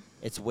 Yeah,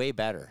 It's way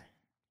better.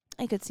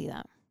 I could see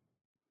that.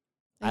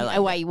 I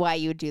like why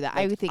you would do that.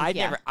 I would think.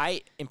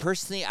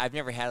 Personally, I've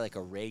never had like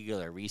a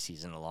regular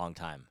Reese's in a long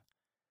time.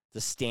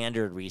 The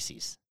standard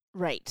Reese's.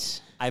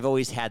 Right. I've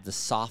always had the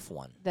soft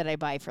one. That I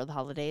buy for the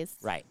holidays.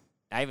 Right.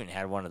 I haven't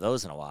had one of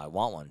those in a while. I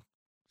want one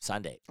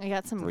Sunday I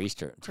got some for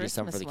Easter. To get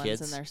some Christmas for the ones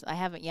kids. in there. I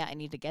haven't yet. I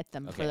need to get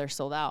them before Okay. they're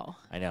sold out.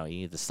 I know. You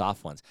need the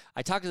soft ones.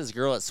 I talked to this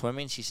girl at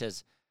swimming. She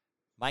says,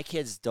 my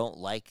kids don't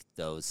like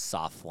those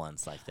soft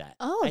ones like that.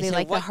 Oh, I they said,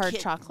 like the "What hard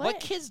kid- chocolate? What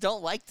kids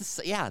don't like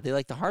the? Yeah, they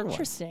like the hard one.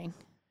 Interesting.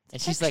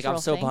 And she's like, I'm Textural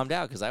so thing. bummed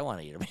out because I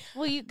want to eat them.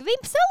 Well, they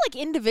sell like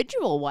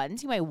individual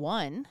ones. You buy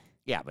one.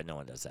 Yeah, but no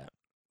one does that.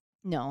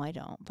 No, I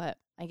don't. But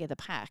I get the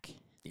pack.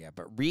 Yeah,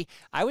 but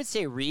I would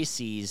say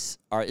Reese's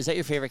are. Is that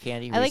your favorite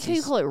candy? I like how you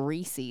Reese's? call it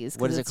Reese's.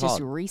 What is 'cause it it's just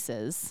called?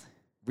 Reese's.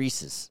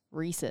 Reese's.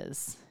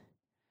 Reese's.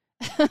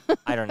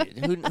 I don't.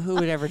 Who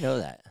would ever know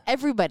that?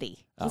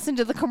 Everybody, Oh. listen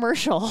to the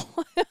commercial.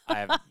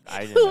 I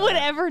didn't Who know would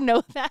that. ever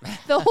know that?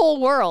 The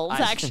whole world, I-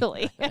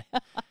 actually.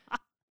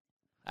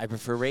 I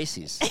prefer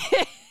Reese's.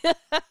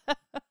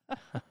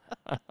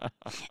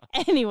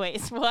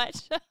 Anyways,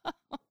 what?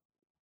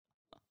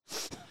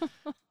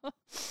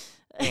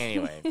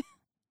 Anyway,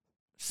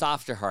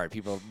 soft or hard?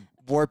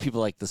 More people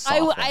like the soft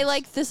ones. I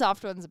like the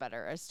soft ones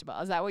better,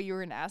 Estebal. Is that what you were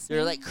going to ask me?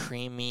 They're like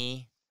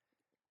creamy.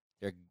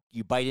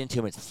 You bite into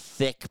them. It's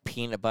thick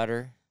peanut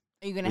butter.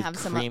 Are you going to with have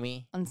some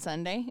creamy. on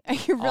Sunday? Are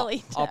you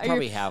really? I'll are you-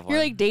 probably have one. You're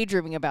like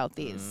daydreaming about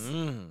these.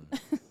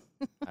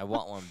 I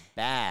want one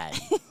bad.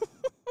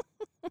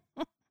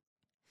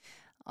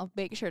 I'll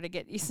make sure to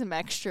get you some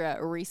extra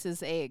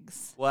Reese's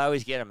eggs. Well, I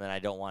always get them, and I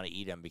don't want to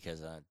eat them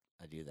because I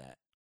do that.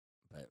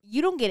 But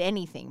You don't get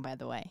anything, by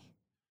the way.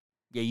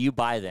 yeah, you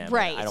buy them. and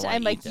Right. I don't want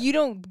I'm to eat like, them. you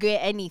don't get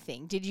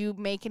anything. Did you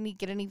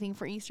get anything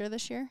for Easter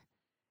this year?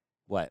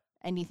 What?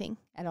 Anything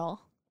at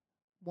all?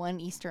 One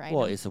Easter item?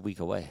 Well, it's a week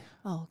away.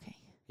 Oh, okay.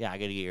 Yeah, I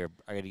gotta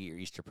get your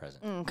Easter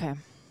present. Okay.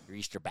 Your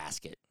Easter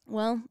basket.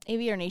 Well,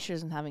 Aviator Nation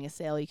isn't having a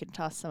sale. You can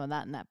toss some of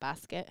that in that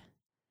basket.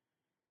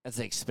 That's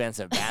an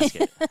expensive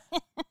basket.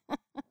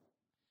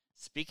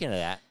 Speaking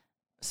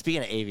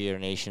of Aviator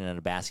Nation in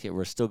a basket,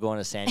 we're still going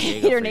to San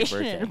Diego Aviator for your Nation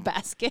birthday. in a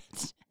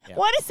basket. Yeah.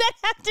 What does that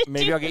have to do?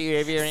 Maybe I'll get you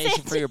Aviator Nation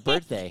San for your Diego?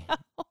 birthday.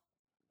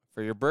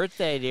 For your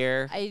birthday,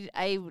 dear.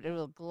 I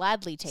will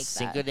gladly take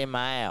Cinco that. de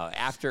Mayo.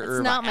 After It's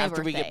Irvine. not my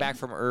After we get birthday. back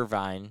from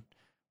Irvine,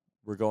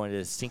 we're going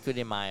to Cinco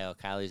de Mayo,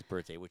 Kylie's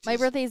birthday, which My is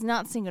birthday is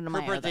not Cinco de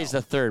Mayo. her birthday's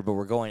though. the 3rd, but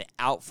we're going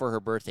out for her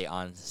birthday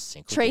on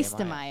Cinco Tres de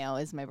de Mayo. Mayo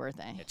is my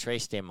birthday. Yeah,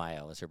 Tres de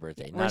Mayo is her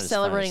birthday. We're Not as fun as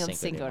celebrating on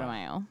Cinco de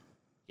Mayo. Mayo.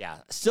 Yeah,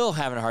 still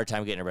having a hard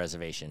time getting a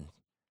reservation.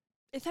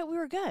 I thought we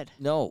were good.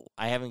 No,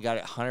 I haven't got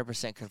it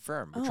 100%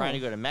 confirmed. We're trying to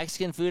Oh. go to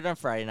Mexican food on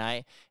Friday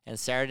night, and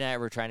Saturday night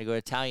we're trying to go to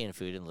Italian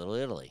food in Little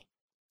Italy.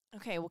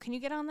 Okay, well, can you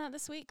get on that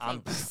this week?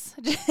 I'm- Thanks.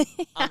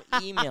 I'm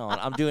emailing.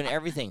 I'm doing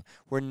everything.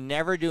 We're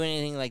never doing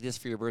anything like this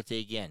for your birthday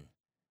again.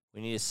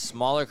 We need a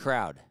smaller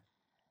crowd.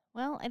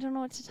 Well, I don't know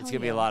what to tell It's you.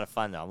 going to be a lot of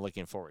fun, though. I'm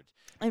looking forward.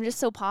 I'm just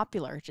so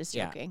popular. Just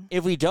Yeah. joking.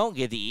 If we don't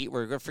get to eat,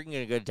 we're freaking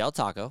going to go to Del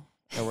Taco.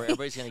 And where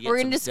everybody's going to get We're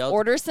some gonna just Del-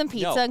 order some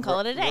pizza No, and call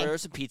it a we're- day. We'll order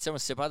some pizza and we'll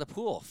sit by the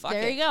pool. Fuck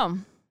There it. you go.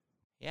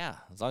 Yeah,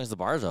 as long as the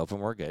bar's open,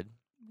 we're good.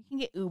 We can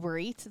get Uber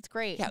Eats. It's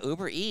great. Yeah,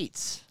 Uber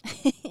Eats.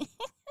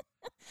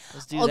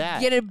 Let's do I'll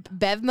that. get a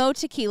Bevmo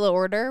tequila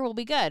order. We'll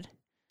be good.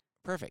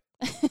 Perfect.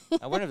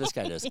 I wonder if this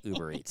guy does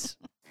Uber Eats.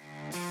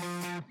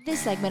 This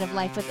segment of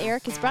Life with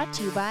Eric is brought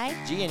to you by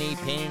G&E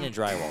Painting and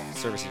Drywall,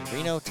 servicing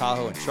Reno,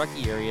 Tahoe, and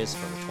Truckee areas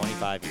for over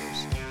 25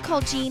 years.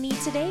 Call G&E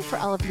today for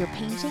all of your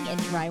painting and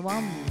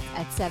drywall needs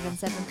at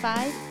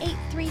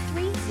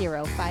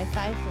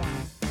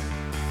 775-833-0551.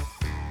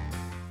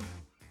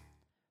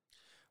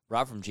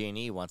 Rob from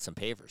G&E wants some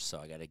pavers, so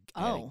I gotta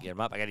Oh. get him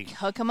up. I gotta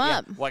Hook 'em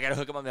up. Well, I gotta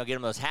hook him up. And I'll get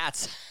him those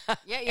hats.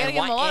 Yeah, you gotta and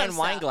give 'em a lot of and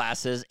wine stuff.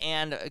 glasses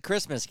and a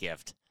Christmas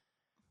gift.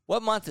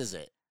 What month is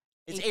it?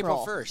 It's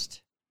April April.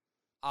 1st.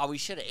 Oh, we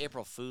should have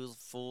April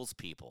Fools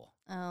people.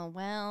 Oh,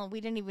 well,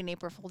 we didn't even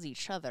April Fool's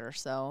each other,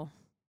 so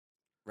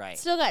Right.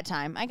 still got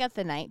time. I got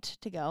the night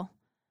to go.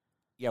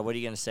 Yeah, what are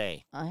you gonna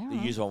say? I don't The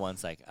know. usual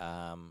one's like,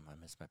 I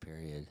missed my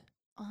period.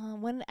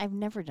 When I've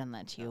never done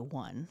that to you.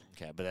 One.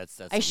 Okay, but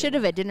that's I should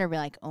have at dinner be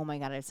like, oh my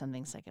god, I have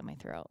something stuck in my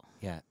throat.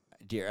 Yeah,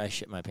 dear, I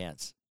shit my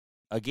pants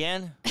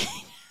again.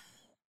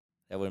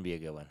 That wouldn't be a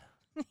good one,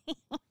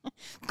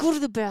 Go to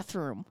the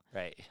bathroom.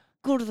 right?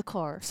 Go to the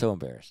car. I'm so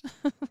embarrassed.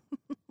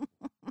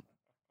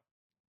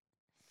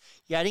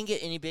 Yeah, I didn't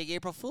get any big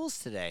April Fools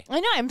today.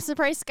 I know. I'm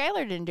surprised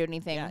Skylar didn't do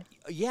anything.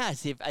 Yeah.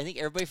 See, I think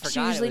everybody forgot. She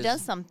usually it was,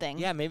 does something.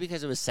 Yeah, maybe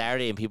because it was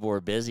Saturday and people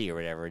were busy or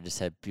whatever, and just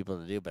had people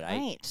to do. But I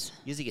Right.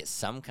 usually get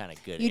some kind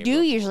of good. You April do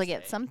Fool's usually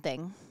get Day.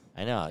 something.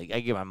 I know. I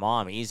get my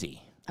mom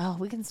easy. Oh,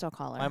 we can still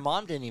call her. My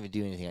mom didn't even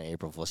do anything on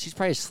April Fool's. She's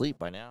probably asleep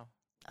by now.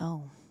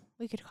 Oh,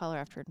 we could call her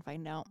after and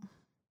find out.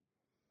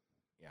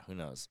 Yeah, who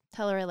knows?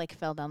 Tell her I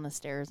fell down the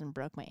stairs and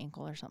broke my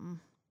ankle or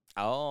something.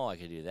 Oh, I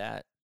could do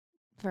that.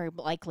 Very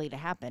likely to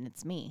happen.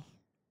 It's me.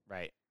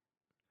 Right.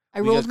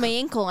 I We rolled could my c-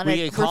 ankle on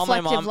We a could call my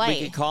reflective mom. light.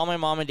 We could call my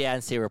mom and dad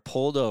and say we're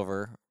pulled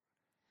over.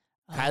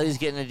 Kylie's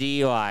getting a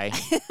DUI,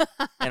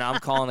 and I'm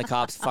calling the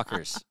cops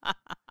fuckers.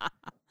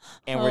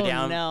 And we're Oh,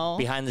 down no.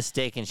 behind the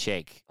Steak and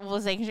Shake.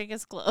 Well, Steak and Shake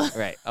is closed.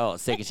 Right. Oh,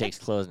 Steak and Shake's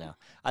closed now.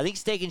 I think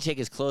Steak and Shake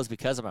is closed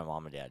because of my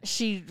mom and dad.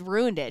 She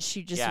ruined it.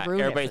 She just Yeah,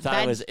 ruined everybody it.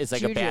 thought it's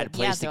like a juju. bad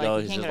place to they're go.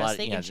 Like, you There's can't a go to lot of,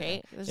 Steak you know, and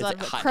Shake. There's it's a lot of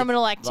hot-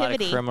 criminal A lot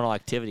activity. of criminal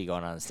activity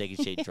going on in the Steak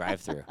and Shake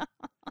drive-through.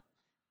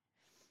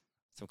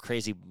 Some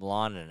crazy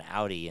blonde in an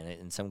Audi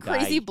and some guy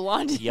Crazy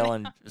blonde.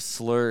 yelling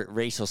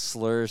racial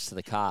slurs to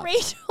the cops.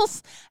 Racial. I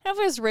don't know if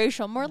it was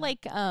racial. More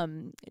like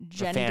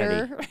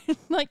gender.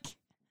 Like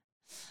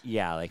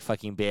Yeah, like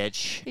fucking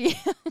bitch.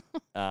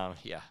 yeah.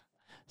 Yeah,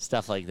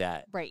 stuff like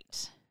that.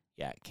 Right.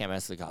 Yeah, can't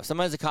mess with the cops.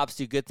 Sometimes the cops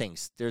do good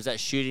things. There's that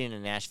shooting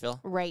in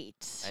Nashville. Right.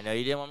 I know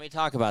you didn't want me to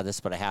talk about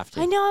this, but I have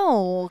to. I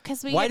know,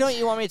 because we. Why don't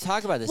you want me to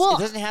talk about this? Well, It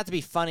doesn't have to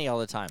be funny all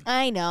the time.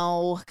 I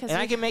know, because And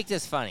I can make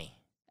this funny.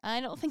 I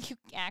don't think you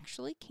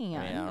actually can.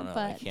 I mean, I don't know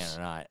but if I can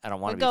or not. I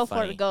don't want to but go be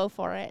funny. for it. Go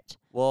for it.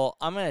 Well,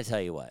 I'm going to tell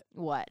you what.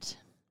 What?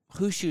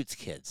 Who shoots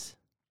kids?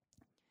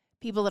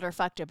 People that are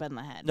fucked up in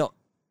the head. No.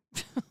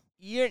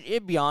 You're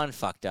beyond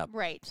fucked up.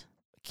 Right.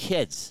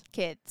 Kids.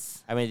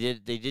 Kids. I mean,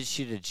 they did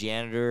shoot a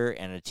janitor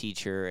and a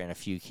teacher and a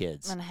few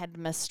kids. And a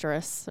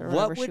headmistress or What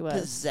whatever would she was.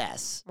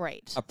 possess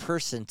Right. a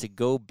person to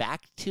go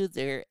back to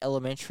their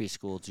elementary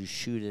school to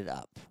shoot it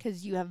up?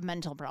 Because you have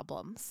mental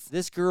problems.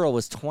 This girl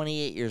was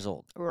 28 years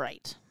old,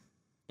 Right.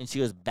 and she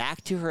goes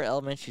back to her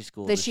elementary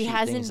school That to she shoot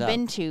hasn't things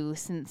been up. to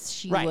since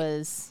she Right.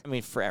 was I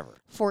mean, forever.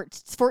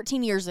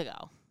 14 years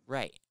ago.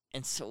 Right.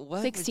 And so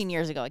what? 16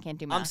 years ago. I can't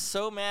do I'm math.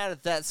 so mad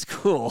at that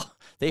school.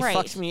 They Right.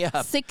 fucked me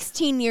up.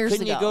 16 years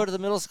Couldn't ago. you go to the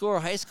middle school or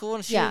high school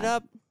and shoot Yeah. it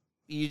up?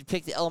 You'd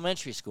pick the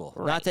elementary school.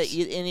 Not Right. that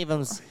any of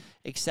them's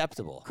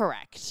acceptable.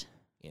 Correct.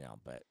 You know,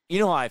 but you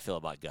know how I feel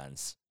about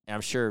guns. And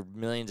I'm sure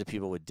millions of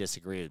people would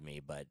disagree with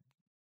me, but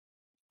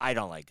I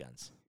don't like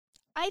guns.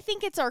 I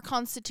think it's our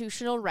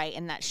constitutional right,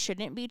 and that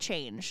shouldn't be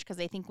changed, because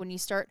I think when you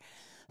start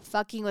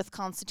fucking with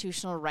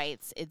constitutional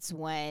rights, it's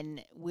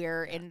when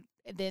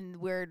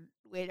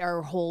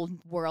our whole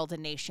world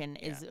and nation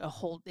is a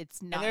whole.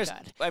 It's not good.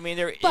 I mean,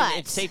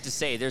 it's safe to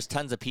say there's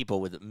tons of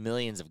people with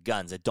millions of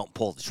guns that don't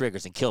pull the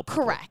triggers and kill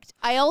people. Correct.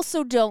 I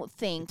also don't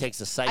think it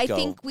takes a psycho. I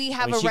think we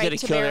have a she right could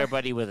have to killed bear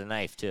everybody with a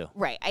knife too.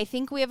 Right. I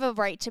think we have a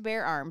right to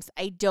bear arms.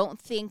 I don't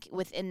think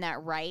within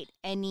that right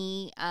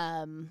any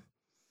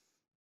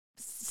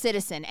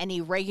citizen, any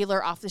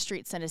regular off the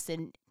street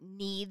citizen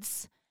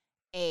needs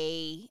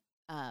a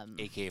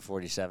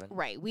AK-47.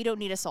 Right. We don't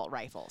need assault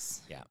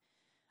rifles. Yeah.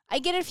 I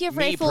get it if you have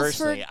Me rifles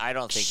personally, I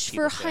don't think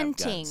people for should have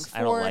hunting. guns.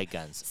 I don't like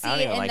guns. I don't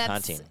even like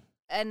hunting.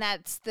 And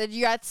that's I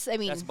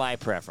mean, that's my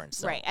preference,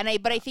 though. Right.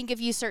 But I think if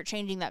you start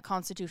changing that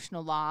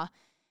constitutional law,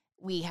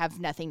 we have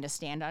nothing to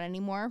stand on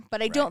anymore.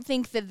 But I don't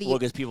think that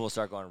because people will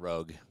start going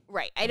rogue.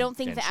 Right. I don't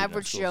think the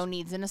average Joe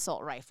needs an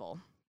assault rifle.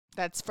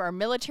 That's for our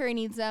military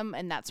needs them,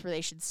 and that's where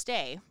they should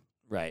stay.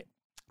 Right.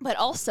 But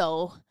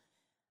also,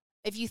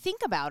 if you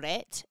think about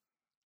it,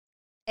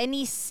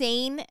 any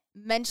sane,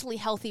 mentally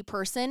healthy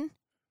person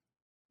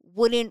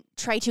wouldn't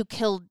try to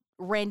kill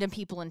random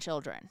people and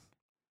children.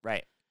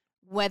 Right.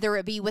 Whether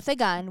it be with a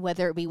gun,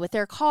 whether it be with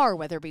their car,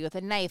 whether it be with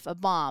a knife, a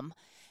bomb.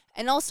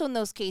 And also in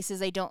those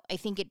cases, I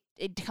think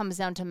it comes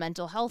down to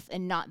mental health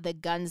and not the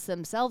guns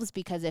themselves,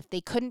 because if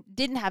they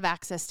didn't have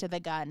access to the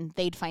gun,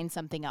 they'd find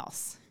something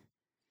else.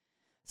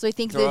 So I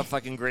think throw a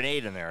fucking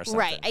grenade in there or something.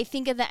 Right. I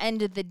think at the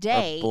end of the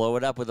day, or blow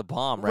it up with a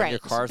bomb right in your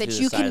car through the side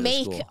of the school. That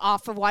you can make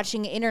off of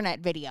watching an internet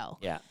video.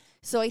 Yeah.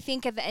 So I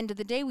think at the end of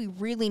the day, we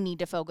really need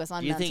to focus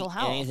on mental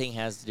health. Do you think anything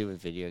has to do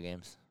with video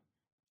games?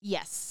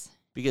 Yes.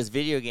 Because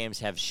video games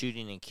have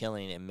shooting and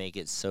killing and make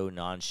it so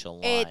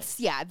nonchalant.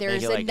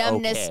 There's a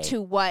numbness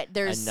to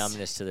there's a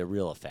numbness to the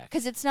real effect.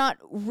 Because it's not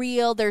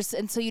real.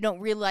 And so you don't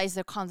realize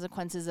the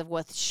consequences of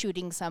what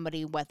shooting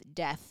somebody with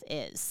death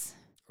is.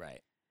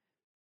 Right.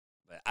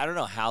 But I don't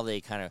know how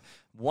they kind of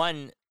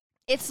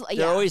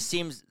there always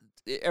seems.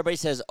 Everybody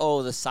says,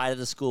 "Oh, the side of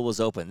the school was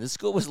open. The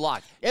school was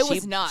locked." It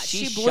was not.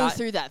 She blew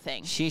through that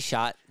thing. She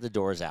shot the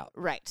doors out.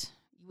 Right.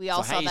 We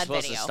all saw that video. How are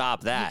you supposed to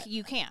stop that?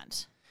 You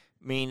can't.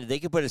 I mean, they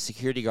could put a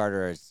security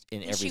guard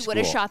in every school. She would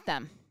have shot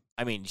them.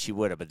 I mean, she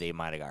would have, but they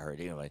might have got hurt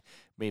anyway.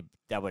 Maybe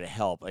that would have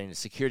helped. I mean, a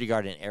security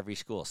guard in every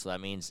school. So that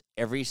means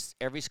every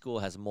school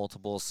has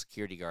multiple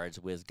security guards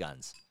with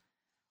guns.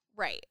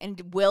 Right.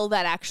 And will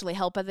that actually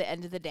help at the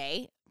end of the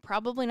day?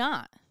 Probably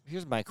not.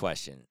 Here's my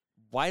question.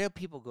 Why do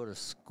people go to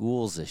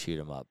schools to shoot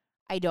them up?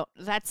 I don't.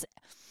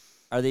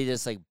 Are they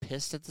just like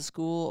pissed at the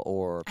school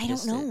or? I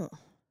don't know.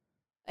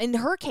 In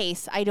her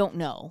case, I don't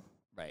know.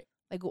 Right.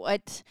 Like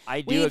what? I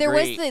do agree. There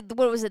was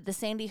what was it? The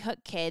Sandy Hook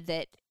kid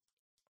that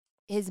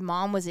his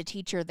mom was a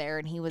teacher there,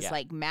 and he was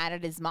like mad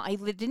at his mom.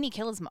 Didn't he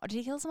kill his mom? Did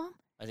he kill his mom?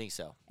 I think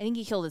so. I think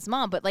he killed his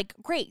mom. But like,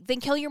 great,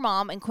 then kill your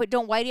mom and quit.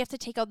 Why do you have to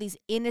take out these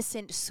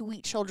innocent,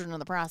 sweet children in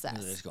the process?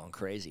 They're just going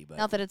crazy. But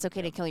not that it's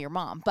okay to kill your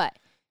mom, but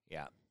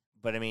yeah.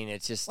 But I mean,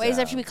 it's just why does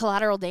there have to be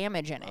collateral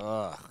damage in it?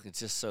 Ugh, it's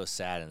just so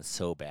sad and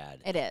so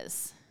bad. It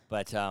is.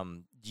 But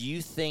do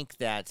you think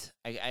that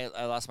I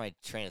lost my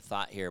train of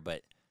thought here?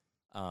 But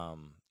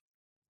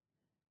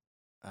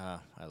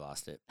I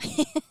lost it.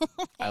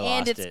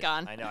 And it's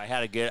gone. I know. I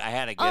had a good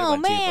oh,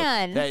 one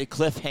man. too. That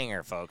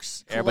cliffhanger,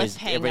 folks. Everybody's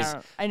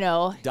I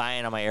know.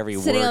 Dying on my every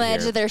word. Sitting on the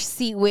edge of their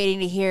seat, waiting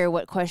to hear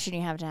what question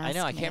you have to ask. I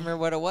know. I can't remember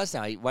what it was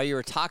now. While you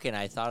were talking,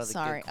 I thought of the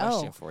good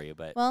question for you.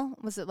 But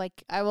was it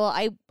like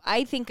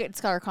I think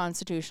it's our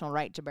constitutional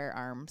right to bear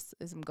arms.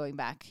 As I'm going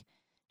back to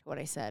what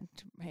I said.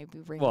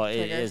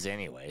 It is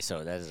anyway,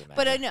 so that doesn't matter.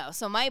 But I know.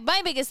 So my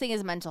biggest thing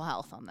is mental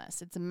health on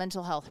this. It's a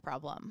mental health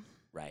problem.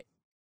 Right.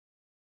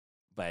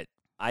 But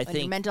I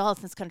think mental health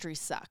in this country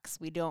sucks.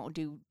 We don't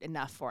do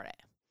enough for it.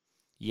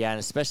 Yeah, and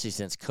especially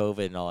since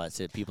COVID and all that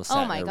shit, people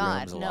sat in their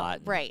rooms a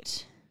lot.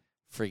 Right.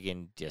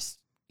 Freaking just,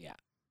 yeah.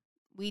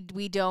 We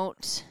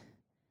don't,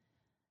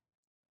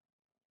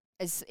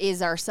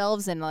 as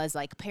ourselves and as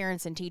like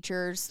parents and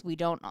teachers, we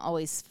don't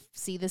always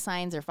see the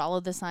signs or follow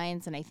the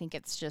signs, and I think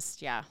it's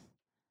just, yeah.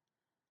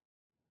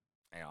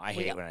 I know, I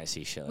hate it when I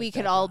see shit like that. We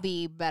could all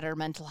be better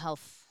mental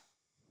health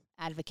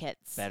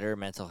advocates. Better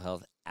mental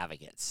health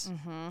advocates.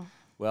 Mm-hmm.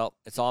 Well,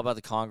 it's all about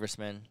the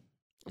congressmen.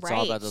 It's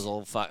all about those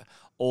old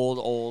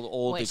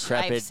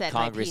decrepit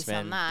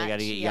congressmen. They got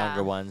to get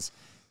younger ones,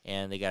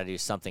 and they got to do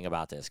something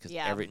about this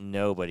because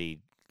nobody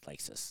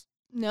likes this.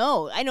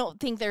 No, I don't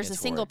think there's a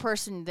single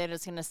person that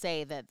is going to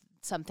say that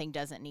something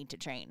doesn't need to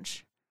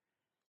change.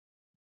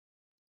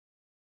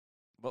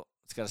 Well,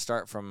 it's got to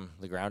start from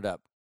the ground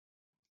up,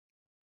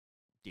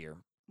 dear.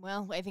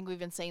 Well, I think we've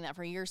been saying that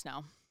for years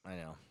now. I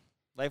know.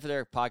 Life with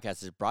Eric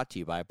podcast is brought to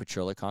you by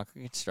Petrola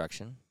Concrete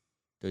Construction,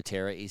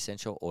 doTERRA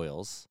Essential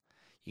Oils.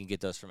 You can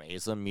get those from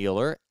Aisla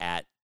Mueller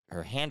at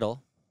her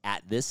handle,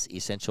 at This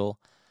Essential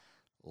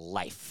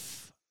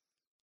Life.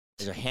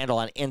 Is her handle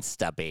on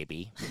Insta,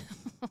 baby.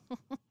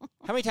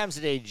 How many times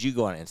a day did you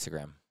go on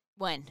Instagram?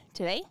 When?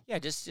 Today? Yeah,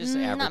 just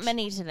average. Not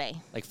many today.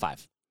 Like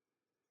 5.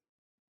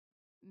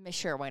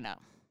 Sure, why not?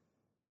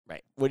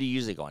 Right. What do you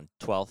usually go on?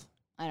 12?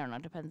 I don't know.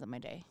 Depends on my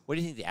day. What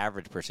do you think the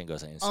average person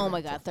goes on Instagram? Oh,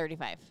 my God.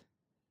 35.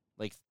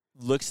 Like,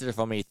 looks at their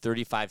phone maybe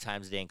 35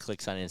 times a day and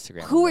clicks on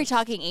Instagram. Who are we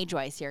talking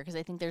age-wise here? Because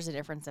I think there's a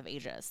difference of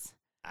ages.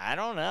 I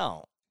don't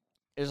know.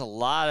 There's a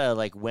lot of,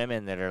 like,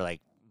 women that are,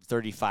 like,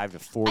 35 to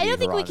 40. I don't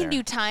think we can can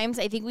do times.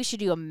 I think we should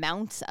do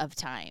amounts of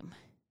time.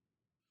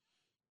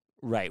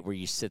 Right, where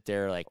you sit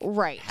there, like,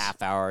 Right.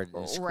 half hour and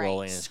scrolling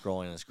Right. and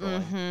scrolling and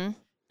scrolling. Mm-hmm.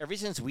 Ever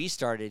since we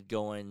started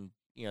going,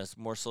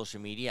 more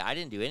social media, I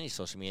didn't do any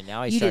social media.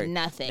 Now You did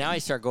nothing. Now I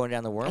start going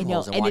down the know,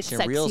 wormholes and and it watching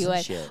sucks reels you and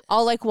in. shit.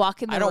 I'll, like,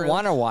 walk in the I room. don't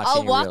want to watch I'll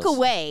any walk reels.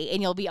 away,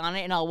 and you'll be on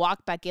it, and I'll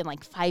walk back in,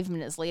 like, 5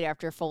 minutes later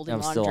after folding I'm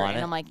laundry. still on and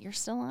it. I'm like, you're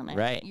still on it.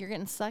 Right. You're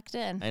getting sucked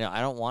in. I know.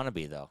 I don't want to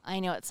be, though. I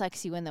know it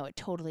sucks you in, though. It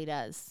totally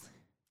does.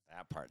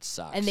 That part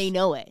sucks. And they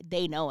know it.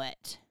 They know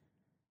it.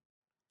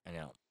 I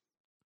know.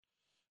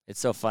 It's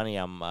so funny.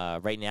 I'm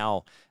right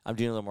now. I'm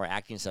doing a little more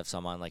acting stuff, so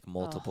I'm on like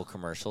multiple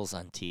commercials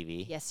on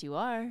TV. Yes, you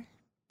are.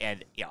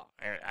 And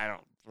I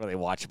don't really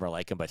watch them or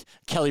like them, but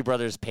Kelly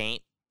Brothers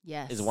Paint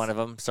Yes. is one of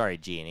them. Sorry,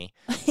 G&E.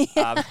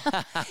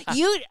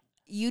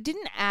 You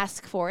didn't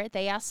ask for it.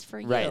 They asked for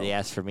you. Right, they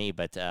asked for me,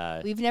 but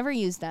We've never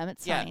used them.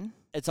 It's yeah. fine.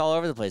 It's all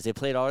over the place. They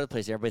play it all over the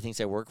place. Everybody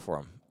thinks I work for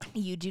them.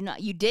 You do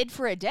not. You did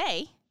for a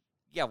day.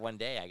 Yeah, one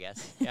day, I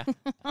guess. Yeah.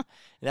 And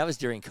that was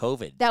during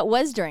COVID. That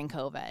was during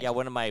COVID. Yeah,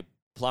 one of my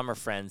plumber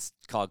friends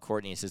called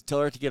Courtney and says,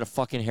 tell her to get a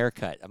fucking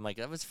haircut. I'm like,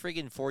 that was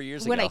friggin' 4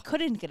 years When ago. I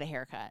couldn't get a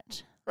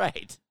haircut.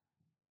 Right.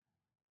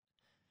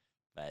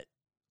 But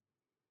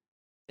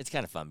it's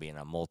kind of fun being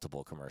on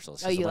multiple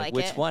commercials. Oh, you I'm like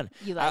which it? one?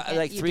 You like I it?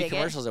 like You 3 dig it?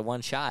 commercials at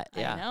one shot.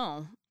 Yeah. I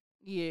know.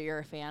 You're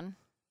a fan.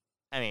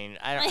 I mean,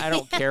 I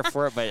don't care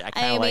for it, but I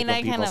kind of like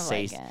when people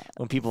say like it.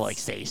 when people like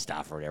say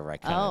stuff or whatever. I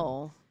kind of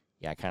Oh.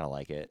 yeah, I kind of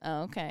like it.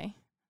 Oh, okay.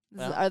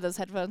 Well. Are those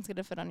headphones going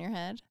to fit on your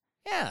head?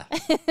 Yeah,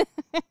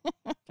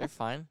 they're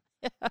fine.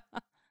 I'm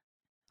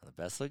the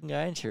best looking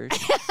guy in church,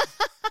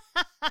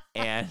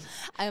 and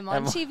I'm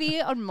on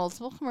TV on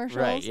multiple commercials.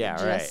 Right, yeah,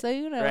 just right. so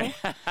you know. right.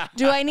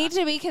 Do I need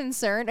to be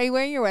concerned? Are you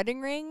wearing your wedding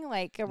ring?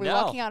 Like, are we No,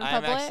 walking out in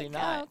I'm public? actually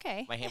not. Oh,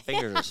 okay. My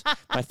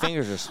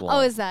fingers are swollen.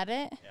 Oh, is that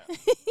it?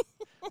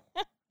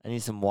 Yeah. I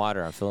need some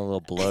water. I'm feeling a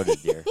little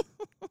bloated, dear.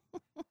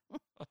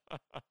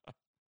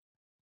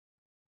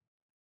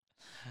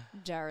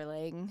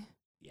 Darling.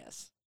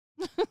 Yes.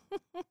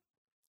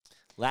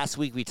 Last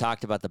week we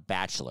talked about The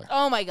Bachelor.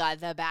 Oh my God,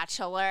 The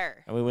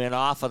Bachelor. And we went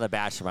off on The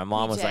Bachelor. My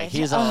mom We was like, did.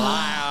 he's a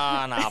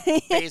liar on a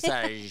piece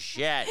of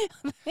shit.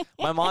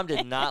 My mom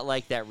did not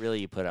like that reel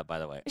you put up, by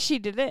the way. She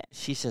did it.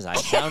 She says, I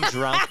sound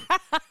drunk.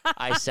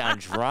 I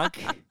sound drunk.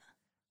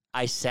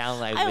 I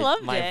sound like I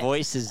loved my it.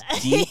 voice is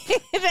deep.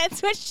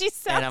 That's what she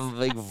said. And I'm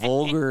like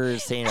vulgar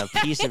saying a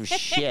piece of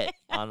shit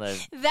on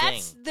the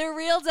That's thing. the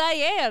real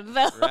Diane,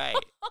 though. Right.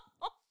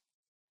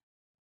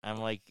 I'm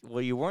like,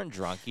 well, you weren't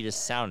drunk. You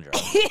just sound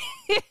drunk.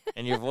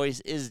 And your voice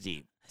is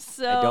deep.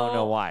 So I don't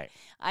know why.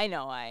 I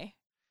know why.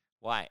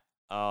 Why?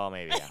 Oh,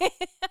 maybe, yeah.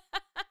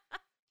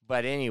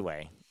 But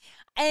anyway.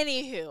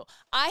 Anywho,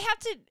 I have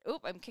to.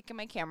 Oop, I'm kicking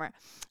my camera.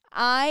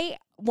 I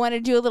want to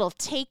do a little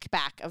take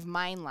back of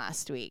mine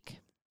last week.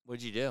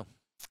 What'd you do?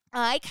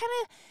 I kind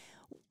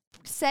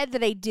of said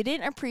that I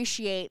didn't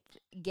appreciate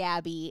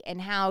Gabby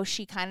and how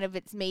she kind of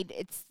it's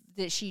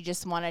that she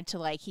just wanted to,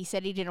 like, he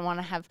said he didn't want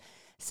to have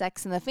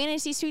sex in the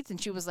fantasy suites, and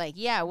she was like,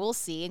 yeah, we'll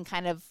see, and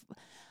kind of,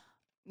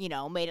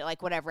 made it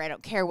like, whatever, I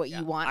don't care what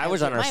you want. I I'll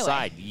was do on it her my way.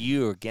 side.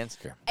 You were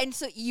against her. And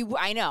so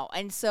I know.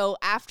 And so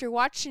after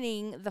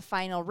watching the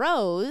final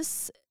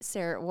rose,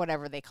 Sarah,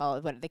 whatever they call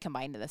it, what they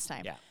combined this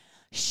time. Yeah.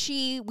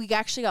 We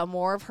actually got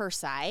more of her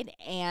side,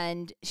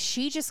 and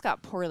she just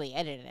got poorly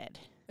edited.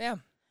 Yeah.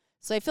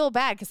 So I feel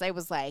bad because I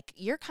was like,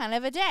 you're kind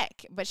of a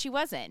dick. But she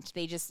wasn't.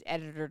 They just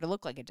edited her to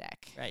look like a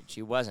dick. Right.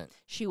 She wasn't.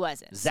 She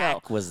wasn't.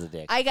 Zach So was the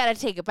dick. I got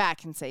to take it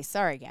back and say,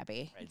 sorry,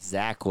 Gabby. Right.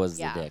 Zach was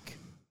Yeah. the dick.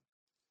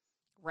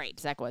 Right.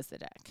 Zach was the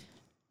dick.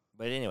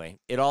 But anyway,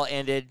 it all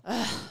ended.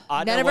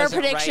 None of our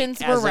predictions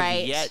were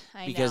right. Yet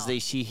I because know.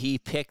 he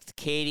picked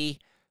Katie,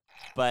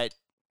 but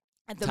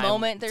At the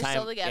moment, they're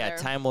still together. Yeah,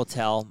 time will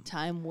tell.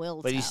 Time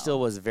will But tell. he still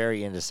was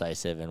very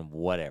indecisive and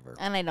whatever.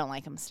 And I don't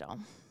like him still.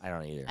 I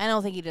don't either. I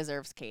don't think he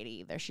deserves Katie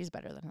either. She's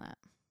better than that.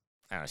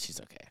 I don't know. She's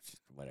okay.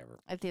 Whatever.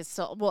 I think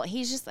so. Well, I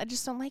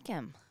just don't like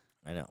him.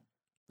 I know.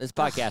 This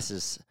podcast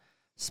is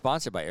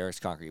sponsored by Eric's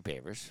Concrete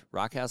Pavers,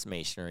 Rockhouse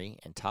Masonry,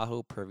 and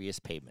Tahoe Pervious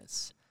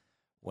Pavements.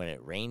 When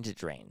it rains, it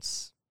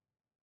drains.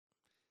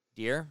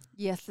 Dear,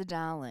 Yes, the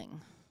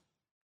darling.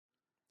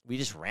 we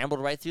just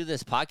rambled right through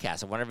this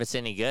podcast. I wonder if it's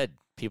any good.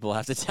 People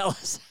have to tell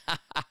us.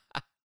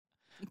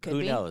 Could Who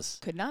be. knows?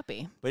 Could not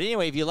be. But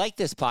anyway, if you like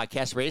this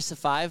podcast, rate us a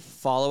 5,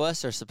 follow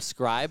us or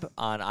subscribe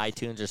on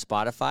iTunes or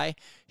Spotify.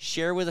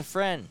 Share with a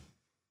friend.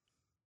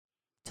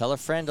 Tell a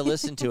friend to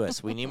listen to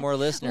us. We need more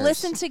listeners.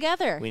 Listen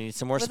together. We need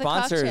some more with a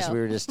sponsors cocktail. we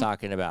were just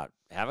talking about.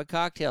 Have a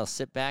cocktail,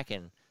 sit back,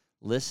 and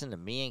listen to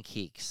me and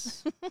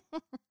Keeks.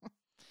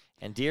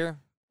 And dear,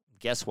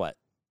 guess what?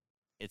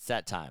 It's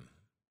that time.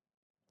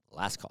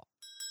 Last call.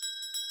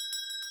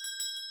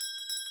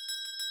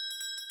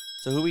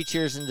 So who we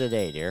cheersing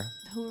today, dear?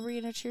 Who are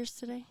we going to cheers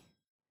today?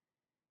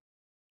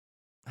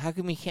 How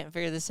come we can't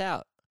figure this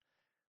out?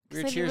 'Cause We're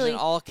I didn't cheers really- on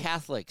all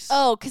Catholics.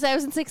 Oh, because I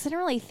was in 6. I didn't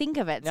really think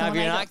of it. Now, so if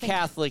when you're I not don't think-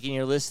 Catholic and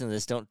you're listening to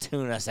this, don't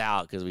tune us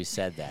out because we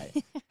said that.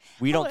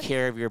 We don't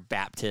care if you're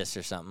Baptist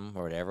or something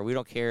or whatever. We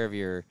don't care if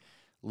you're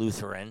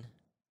Lutheran.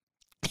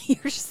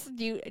 You're just,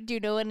 do you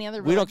know any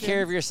other We don't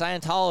care if religions? you're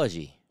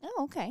Scientology.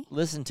 Oh, okay.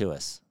 Listen to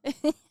us.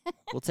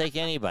 We'll take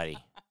anybody.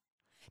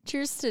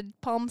 Cheers to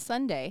Palm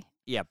Sunday,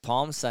 Yeah,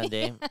 Palm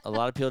Sunday. A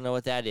lot of people know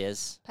what that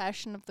is.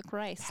 Passion of the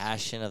Christ.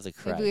 Passion of the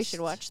Christ. Maybe we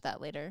should watch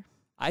that later.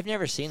 I've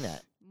never seen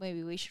that.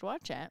 Maybe we should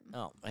watch it.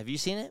 Oh, have you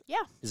seen it?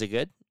 Yeah. Is it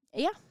good?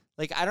 Yeah.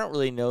 Like, I don't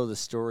really know the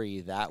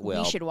story that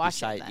well. We should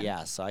watch it then.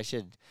 Yeah, so I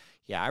should.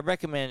 Yeah, I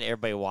recommend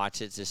everybody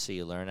watch it just so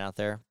you learn out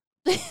there.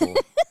 People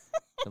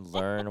can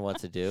learn what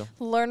to do.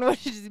 Learn what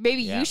to do.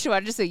 Maybe Yeah. you should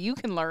watch it so you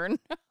can learn.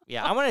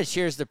 Yeah, I want to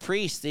cheers the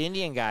priest, the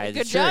Indian guy. at the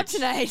Good job church.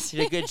 tonight. He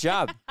did a good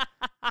job.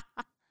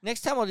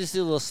 Next time, I'll just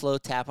do a little slow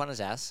tap on his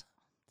ass.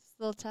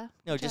 Little tap.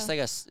 No, just like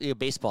a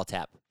baseball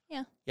tap.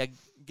 Yeah. Yeah,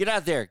 get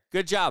out there.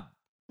 Good job.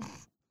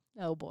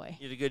 Oh boy.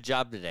 You did a good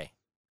job today.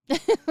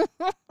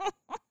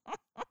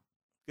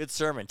 Good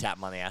sermon, tap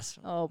him on the ass.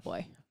 Oh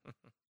boy.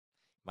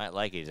 Might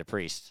like it. He's a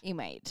priest. You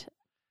might.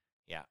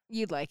 Yeah.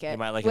 You'd like it.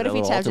 might like what it if a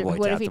he little tapped it? altar boy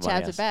What if tapped he him on the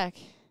tapped it ass. back?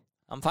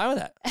 I'm fine with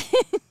that.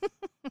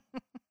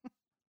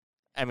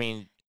 I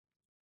mean,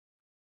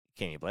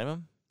 can you blame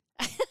him?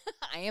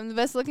 I am the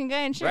best looking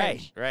guy in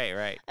church.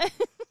 Right.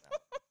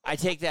 I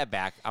take that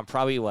back. I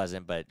probably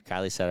wasn't, but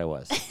Kylie said I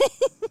was.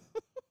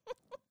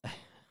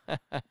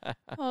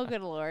 Oh,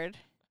 good Lord.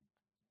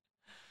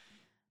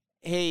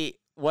 Hey,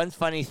 one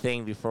funny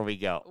thing before we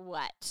go.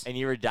 What? And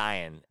you were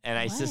dying, and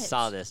I just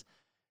saw What? this.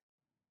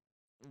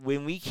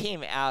 When we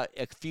came out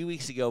a few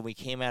weeks ago, we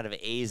came out of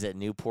A's at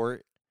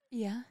Newport.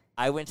 Yeah.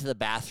 I went to the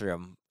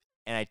bathroom,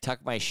 and I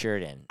tucked my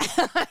shirt in.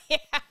 Yeah.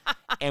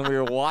 And we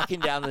were walking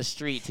down the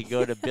street to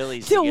go to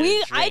Billy's So to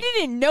get a I drink.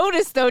 didn't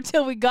notice though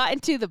till we got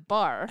into the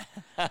bar.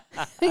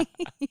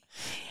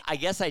 I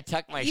guess I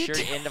tucked my You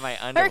shirt into my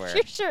Tuck underwear.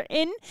 your shirt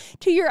in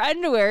to your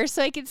underwear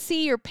so I could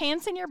see your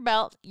pants and your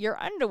belt, your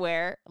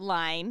underwear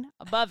line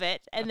above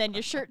it, and then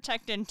your shirt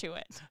tucked into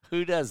it.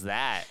 Who does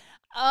that?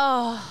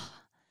 Oh,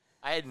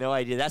 I had no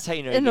idea. That's how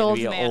you know An you're old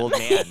going to be man. an old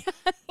man.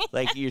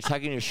 Like, you're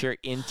tucking your shirt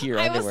into your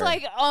I underwear. was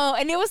like, oh,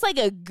 and it was like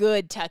a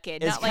good tuck in,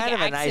 it's not like kind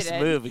of an a nice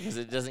accident. move because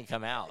it doesn't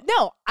come out.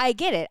 No, I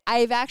get it.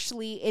 I've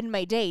actually, in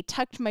my day,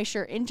 tucked my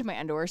shirt into my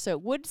underwear so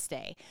it would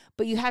stay.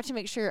 But you have to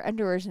make sure your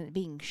underwear isn't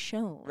being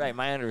shown. Right,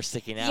 my underwear's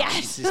sticking out. Yes.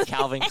 It's just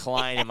Calvin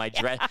Klein and my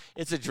dress.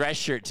 It's a dress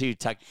shirt, too,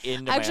 tucked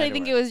into Actually, my I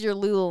think it underwear. was your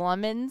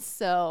Lululemons.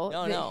 So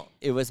No.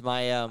 It was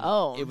my,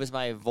 Oh. it was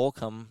my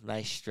Volcom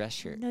nice dress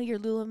shirt. No, your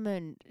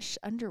Lululemon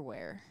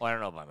underwear. Well, I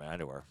don't know about my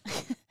underwear.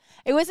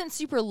 It wasn't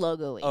super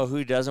logo-y. Oh,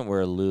 who doesn't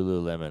wear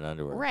Lululemon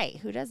underwear? Right.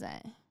 Who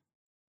doesn't?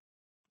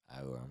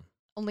 I wear them.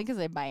 Only because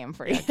I buy them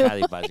for Yeah, you.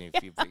 Kylie buys me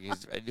a few.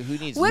 Who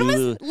needs When was-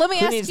 Lulu? let me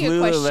who ask needs you a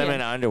question.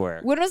 Lululemon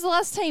underwear? When was the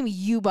last time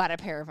you bought a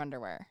pair of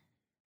underwear?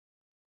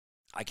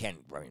 I can't.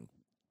 I mean,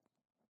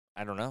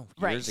 I don't know.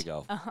 Right. Years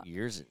ago. Uh-huh.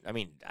 Years. I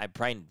mean, I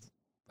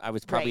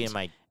was probably Right. in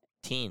my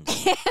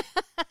teens.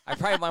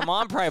 My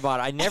mom probably bought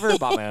it. I never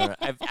bought my own.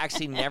 I've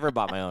actually never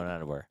bought my own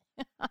underwear.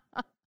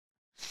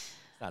 It's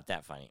not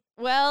that funny.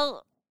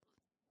 Well,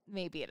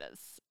 maybe it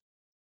is.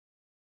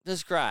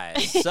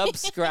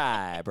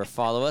 Subscribe, or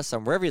follow us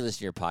on wherever you listen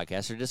to your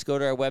podcast, or just go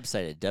to our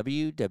website at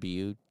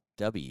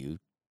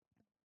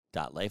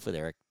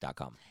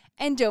www.lifewitheric.com.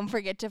 And don't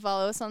forget to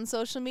follow us on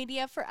social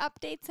media for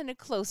updates and a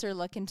closer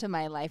look into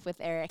my life with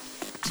Eric.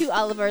 To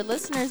all of our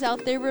listeners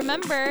out there,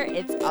 remember,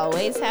 it's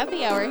always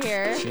happy hour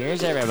here.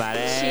 Cheers, everybody.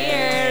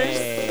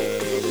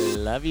 Cheers.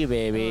 Love you,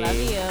 baby. Love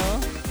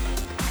you.